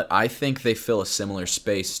 But I think they fill a similar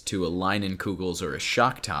space to a Leinenkugels or a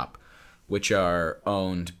Shock Top, which are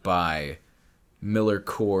owned by Miller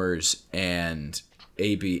Coors and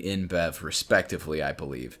AB InBev respectively, I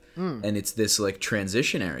believe. And it's this like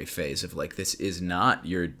transitionary phase of like, this is not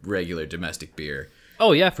your regular domestic beer.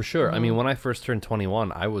 Oh, yeah, for sure. I mean, when I first turned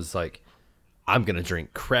 21, I was like, I'm going to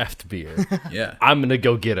drink craft beer. Yeah, I'm going to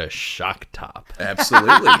go get a Shock Top.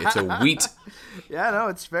 absolutely. It's a wheat. Yeah, no,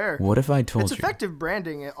 it's fair. What if I told It's you? effective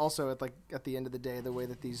branding also at the end of the day, the way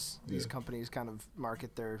that these companies kind of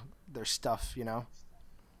market their stuff, you know.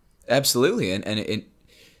 Absolutely, and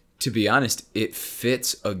to be honest, it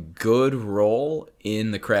fits a good role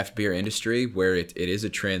in the craft beer industry where it is a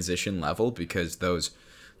transition level because those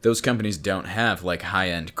companies don't have like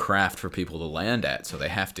high-end craft for people to land at, so they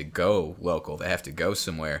have to go local. They have to go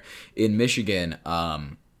somewhere. In Michigan,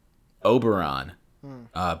 Oberon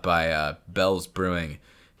by Bell's Brewing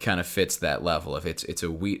kind of fits that level. If it's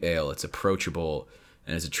a wheat ale, it's approachable,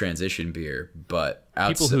 and it's a transition beer. But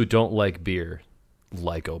people who don't like beer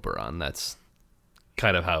like Oberon. That's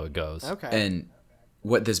kind of how it goes. Okay. And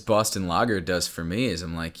what this Boston Lager does for me is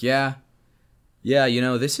I'm like, yeah,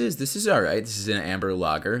 this is all right. This is an amber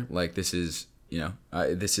lager. Like this is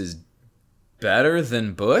better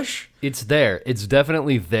than Busch. It's there. It's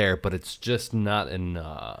definitely there, but it's just not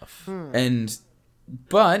enough.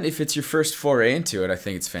 But if it's your first foray into it, I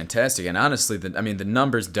think it's fantastic. And honestly, the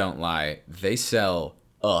numbers don't lie. They sell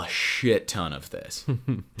a shit ton of this.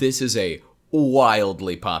 This is a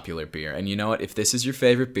wildly popular beer. And you know what? If this is your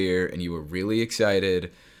favorite beer and you were really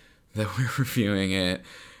excited that we're reviewing it,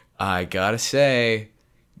 I gotta say,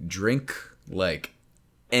 drink like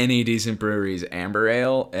any decent brewery's amber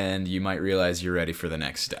ale, and you might realize you're ready for the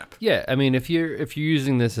next step. Yeah, I mean, if you're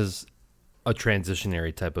using this as a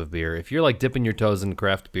transitionary type of beer, if you're like dipping your toes in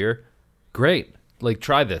craft beer, great. Like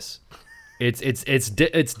try this. It's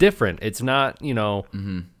different. It's not your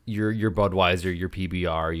Budweiser, your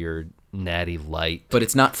PBR, your Natty Light, but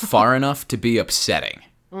it's not far enough to be upsetting.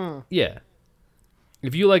 Yeah.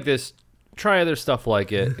 If you like this, try other stuff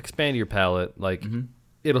like it. Expand your palate. Like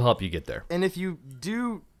it'll help you get there. And if you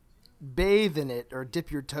do bathe in it or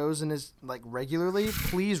dip your toes in it like regularly,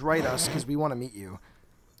 please write us because we want to meet you.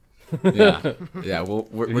 Yeah. Well,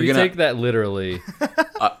 we're If you gonna take that literally.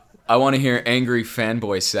 I want to hear angry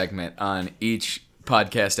fanboy segment on each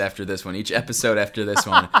podcast after this one, each episode after this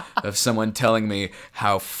one, of someone telling me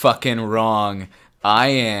how fucking wrong I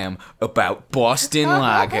am about Boston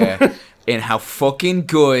Lager and how fucking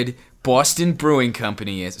good Boston Brewing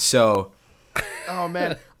Company is. So, oh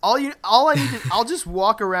man, I'll just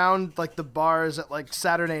walk around like the bars at like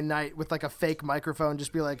Saturday night with like a fake microphone,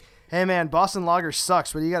 just be like, "Hey man, Boston Lager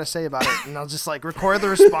sucks. What do you got to say about it?" And I'll just like record the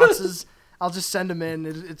responses. I'll just send them in.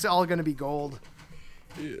 It's all gonna be gold.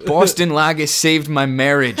 Boston Lager saved my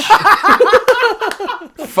marriage.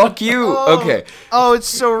 Fuck you. Okay. Oh, it's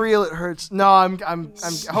so real. It hurts. No, I'm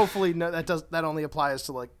hopefully no. That only applies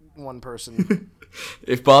to like one person.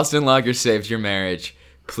 If Boston Lager saved your marriage,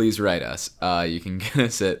 please write us. You can get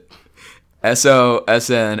us at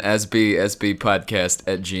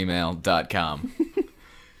sonsbsbpodcast@gmail.com.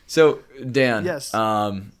 So, Dan. Yes.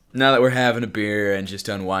 Now that we're having a beer and just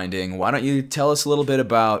unwinding, why don't you tell us a little bit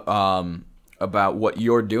about what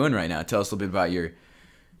you're doing right now? Tell us a little bit about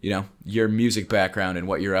your music background and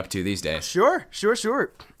what you're up to these days. Sure.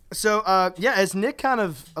 So, as Nick kind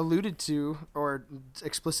of alluded to or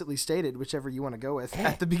explicitly stated, whichever you want to go with,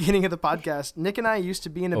 at the beginning of the podcast, Nick and I used to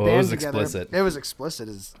be in a band together. Explicit. It was explicit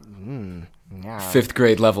as Fifth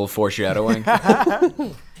grade level foreshadowing.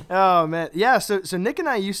 Oh man, yeah. So Nick and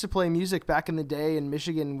I used to play music back in the day in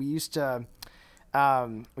Michigan. We used to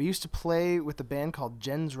play with a band called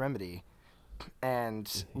Jen's Remedy,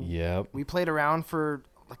 and we played around for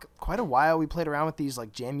like quite a while. We played around with these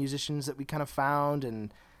like jam musicians that we kind of found,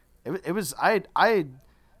 and it was I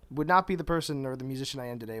would not be the person or the musician I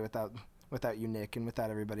am today without you, Nick, and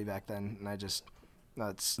without everybody back then. And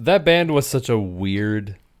that band was such a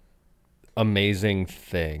weird, amazing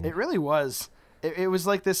thing. It really was. It was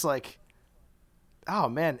like this, like, oh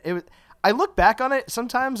man, I look back on it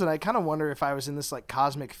sometimes and I kind of wonder if I was in this like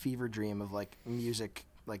cosmic fever dream of like music.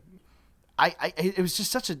 Like, it was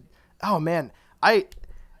just such a, oh man, I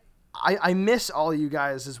miss all you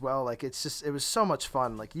guys as well. Like, it was so much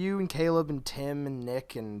fun. Like you and Caleb and Tim and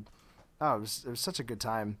Nick and it was such a good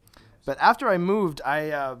time. But after I moved,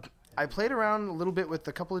 I played around a little bit with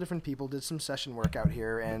a couple of different people, did some session work out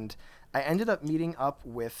here, and I ended up meeting up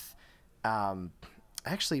with. I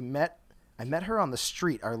met her on the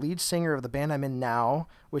street, our lead singer of the band I'm in now,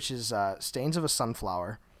 which is Stains of a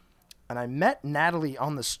Sunflower. And I met Natalie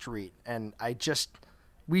on the street, and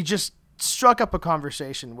we just struck up a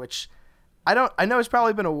conversation, which I know it's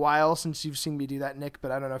probably been a while since you've seen me do that, Nick,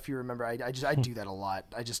 but I don't know if you remember. I do that a lot.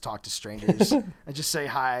 I just talk to strangers. I just say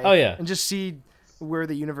hi. Oh, yeah. And just see where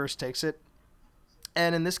the universe takes it.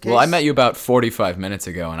 And in this case... Well, I met you about 45 minutes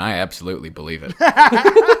ago, and I absolutely believe it.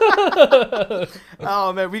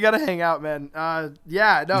 Oh, man, we got to hang out, man.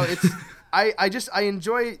 It's... I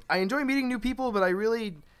enjoy meeting new people, but I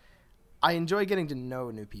enjoy getting to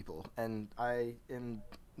know new people. And I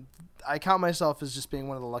count myself as just being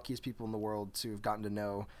one of the luckiest people in the world to have gotten to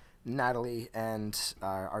know Natalie and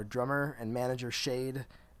our drummer and manager, Shade.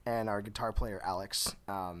 and our guitar player Alex.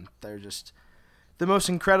 They're just the most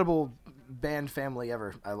incredible band family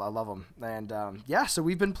ever. I love them. And so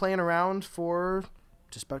we've been playing around for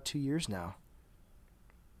just about 2 years now.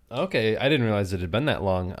 Okay, I didn't realize it had been that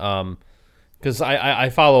long. Because I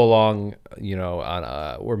follow along,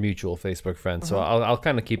 on we're mutual Facebook friends, so I'll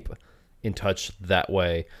kind of keep in touch that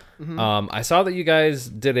way. I saw that you guys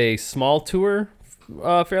did a small tour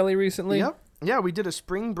fairly recently. Yep. Yeah, we did a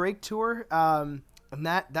spring break tour, and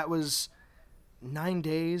that was 9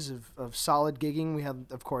 days of solid gigging. We had,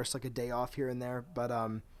 of course, like a day off here and there, but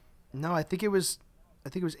no, I think it was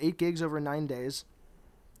 8 gigs over 9 days.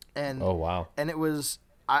 And oh wow! And it was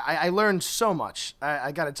I learned so much.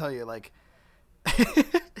 I got to tell you, like.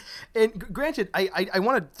 And granted, I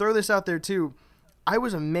want to throw this out there too. I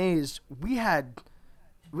was amazed.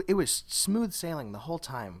 It was smooth sailing the whole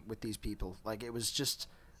time with these people. Like, it was just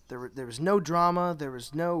there was no drama, there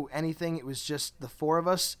was no anything. It was just the four of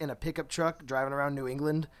us in a pickup truck driving around New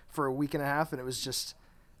England for a week and a half, and it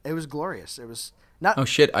was glorious. It was not. Oh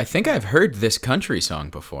shit! I think I've heard this country song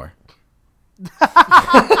before.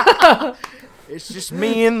 It's just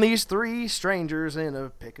me and these 3 strangers in a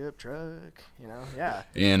pickup truck, yeah.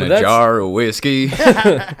 In a jar of whiskey.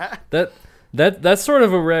 That's sort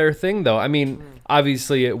of a rare thing, though. I mean,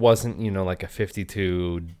 obviously it wasn't, like a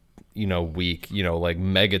 52, week, like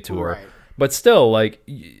mega tour. Right. But still, like,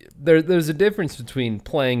 there's a difference between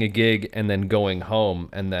playing a gig and then going home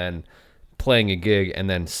and then playing a gig and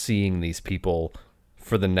then seeing these people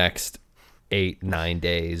for the next 8-9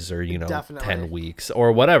 days or Definitely. 10 weeks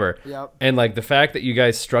or whatever. Yep. And like the fact that you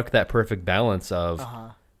guys struck that perfect balance of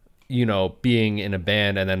being in a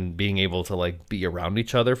band and then being able to like be around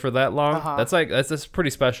each other for that long, that's pretty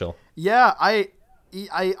special. Yeah, I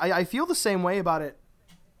feel the same way about it.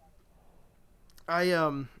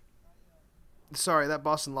 Sorry, that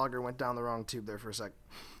Boston Lager went down the wrong tube there for a sec.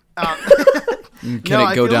 Can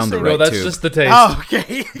it go down the right No, that's tube? just the taste. Oh,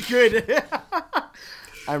 okay, good.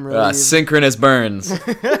 I'm really synchronous burns.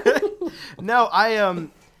 No,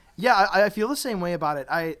 I feel the same way about it.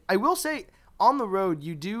 I will say, on the road,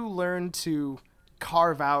 you do learn to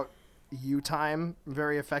carve out you time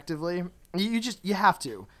very effectively. You have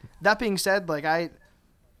to. That being said, like I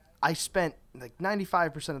spent like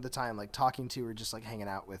 95% of the time like talking to or just like hanging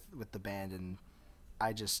out with the band, and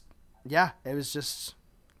it was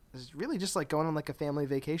really just like going on like a family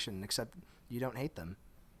vacation, except you don't hate them.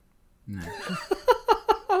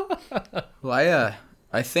 Well,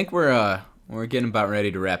 I think we're getting about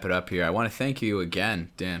ready to wrap it up here. I want to thank you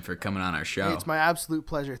again, Dan, for coming on our show. It's my absolute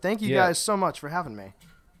pleasure. Thank you guys so much for having me.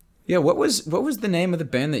 Yeah, what was the name of the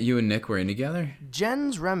band that you and Nick were in together?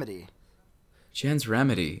 Jen's Remedy. Jen's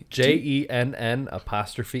Remedy.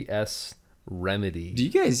 JENN''S Remedy. Do you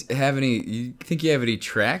guys have any? You think you have any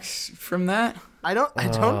tracks from that? I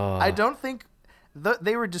don't think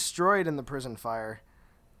they were destroyed in the prison fire.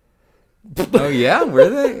 Oh yeah, were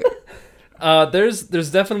they?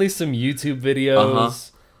 There's definitely some YouTube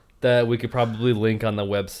videos that we could probably link on the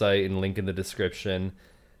website and link in the description.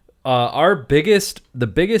 The biggest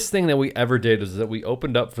thing that we ever did was that we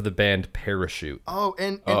opened up for the band Parachute. Oh,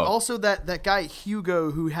 and also that guy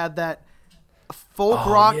Hugo who had that folk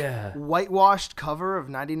rock whitewashed cover of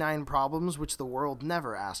 99 Problems, which the world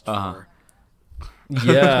never asked for.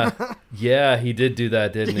 Yeah, he did do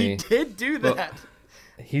that, didn't he? He did do that.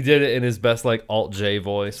 He did it in his best like alt J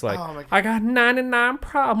voice, like I got 99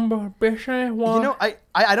 problems, but bitch ain't one.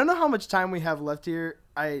 I don't know how much time we have left here.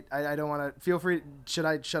 I don't want to. Feel free. Should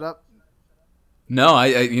I shut up? No,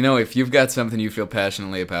 if you've got something you feel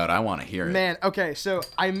passionately about, I want to hear it. Man, okay, so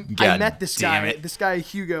I met this guy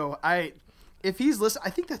Hugo. If he's listening,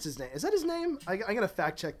 I think that's his name. Is that his name? I gotta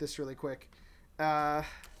fact check this really quick. I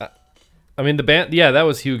mean the band. Yeah, that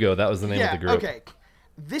was Hugo. That was the name of the group. Okay.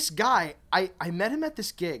 This guy, I met him at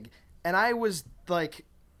this gig, and I was like,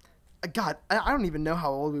 God, I don't even know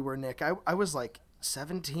how old we were, Nick. I was like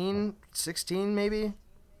 17, 16 maybe.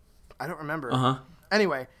 I don't remember.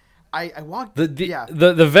 Anyway, I walked.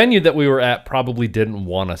 The venue that we were at probably didn't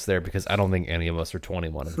want us there because I don't think any of us were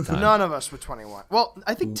 21 at the time. None of us were 21. Well,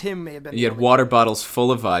 I think Tim may have been. You had water bottles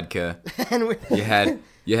full of vodka. And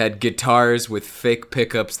you had guitars with fake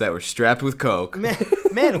pickups that were strapped with coke.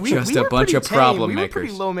 Man, we just were a bunch of tame. problem we makers. We were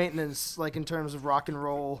pretty low maintenance, like in terms of rock and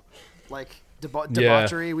roll, like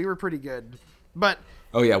debauchery. We were pretty good, but.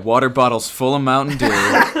 Oh yeah, water bottles full of Mountain Dew.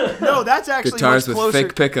 No, that's actually guitars much with closer.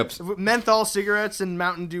 fake pickups. Menthol cigarettes and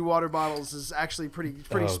Mountain Dew water bottles is actually pretty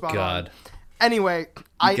spot on. God. Anyway,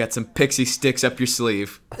 You got some pixie sticks up your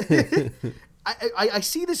sleeve. I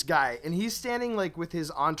see this guy, and he's standing like with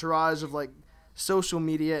his entourage of like social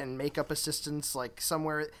media and makeup assistants, like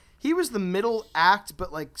somewhere. he was the middle act,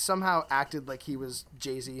 but like somehow acted like he was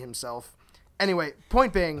Jay-Z himself. Anyway,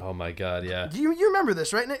 point being. Oh my God, yeah. You remember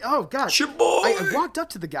this, right? Oh God. Your boy. I walked up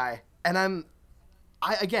to the guy and I'm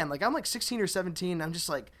like 16 or 17. And I'm just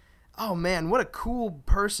like, oh man, what a cool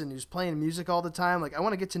person who's playing music all the time. Like I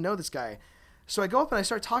want to get to know this guy. So I go up and I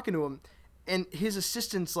start talking to him, and his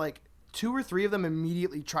assistants, like 2 or 3 of them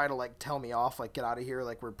immediately try to like tell me off, like get out of here,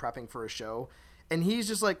 like we're prepping for a show. And he's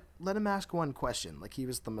just like, let him ask one question, like he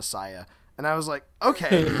was the Messiah. And I was like,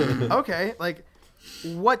 okay, okay, like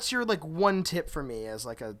what's your like one tip for me as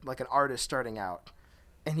like an artist starting out?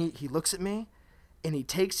 And he looks at me, and he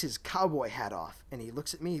takes his cowboy hat off, and he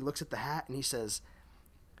looks at me, he looks at the hat, and he says,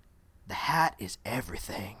 the hat is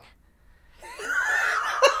everything.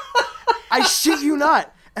 I shit you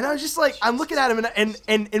not. And I was just like, I'm looking at him,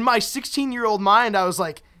 and in my 16-year-old mind, I was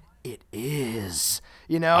like, it is.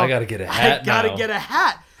 You know? I gotta get a hat. I gotta get a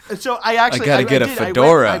hat. And so I actually gotta get a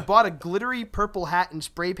fedora. I bought a glittery purple hat and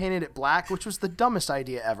spray painted it black, which was the dumbest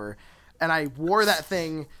idea ever. And I wore that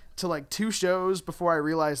thing to like 2 shows before I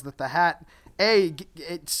realized that the hat,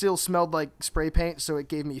 it still smelled like spray paint, so it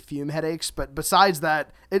gave me fume headaches. But besides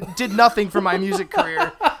that, it did nothing for my music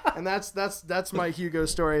career. And that's my Hugo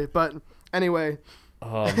story. But anyway.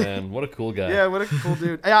 Oh man, what a cool guy. Yeah, what a cool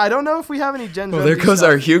dude. Yeah, I don't know if we have any Gen Z. Well, there goes stuff.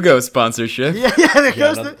 our Hugo sponsorship. Yeah, there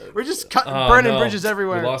goes we're just burning bridges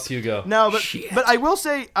everywhere. We lost Hugo. No, but I will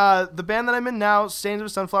say the band that I'm in now, Stains of a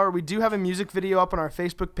Sunflower, we do have a music video up on our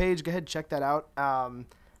Facebook page. Go ahead and check that out.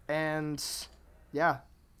 And yeah.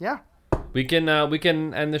 We can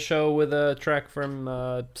end the show with a track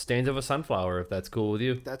from Stains of a Sunflower, if that's cool with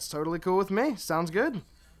you. That's totally cool with me. Sounds good.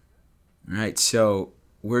 All right, so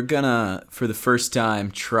we're gonna, for the first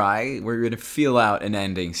time, we're gonna feel out an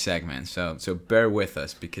ending segment. So bear with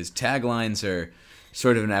us, because taglines are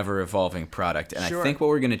sort of an ever-evolving product. And Sure. I think what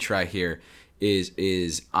we're gonna try here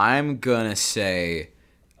is I'm gonna say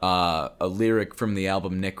a lyric from the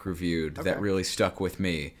album Nick reviewed that really stuck with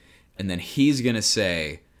me, and then he's gonna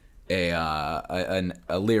say a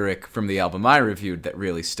lyric from the album I reviewed that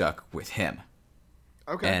really stuck with him.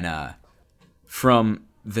 Okay. And from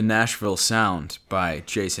The Nashville Sound by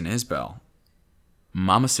Jason Isbell,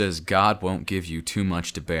 Mama says God won't give you too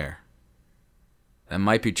much to bear. That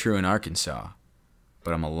might be true in Arkansas,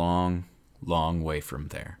 but I'm a long, long way from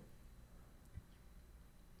there.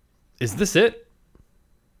 Is this it?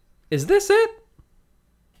 Is this it?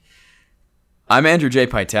 I'm Andrew J.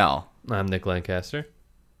 Pytel. I'm Nick Lancaster.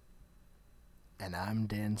 And I'm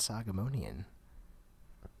Dan Soghomonian.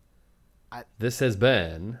 This has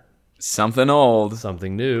been Something old.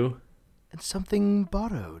 something new And something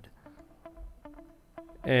borrowed.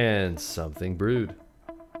 and something brewed.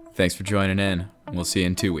 Thanks for joining in. We'll see you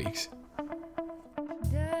in 2 weeks.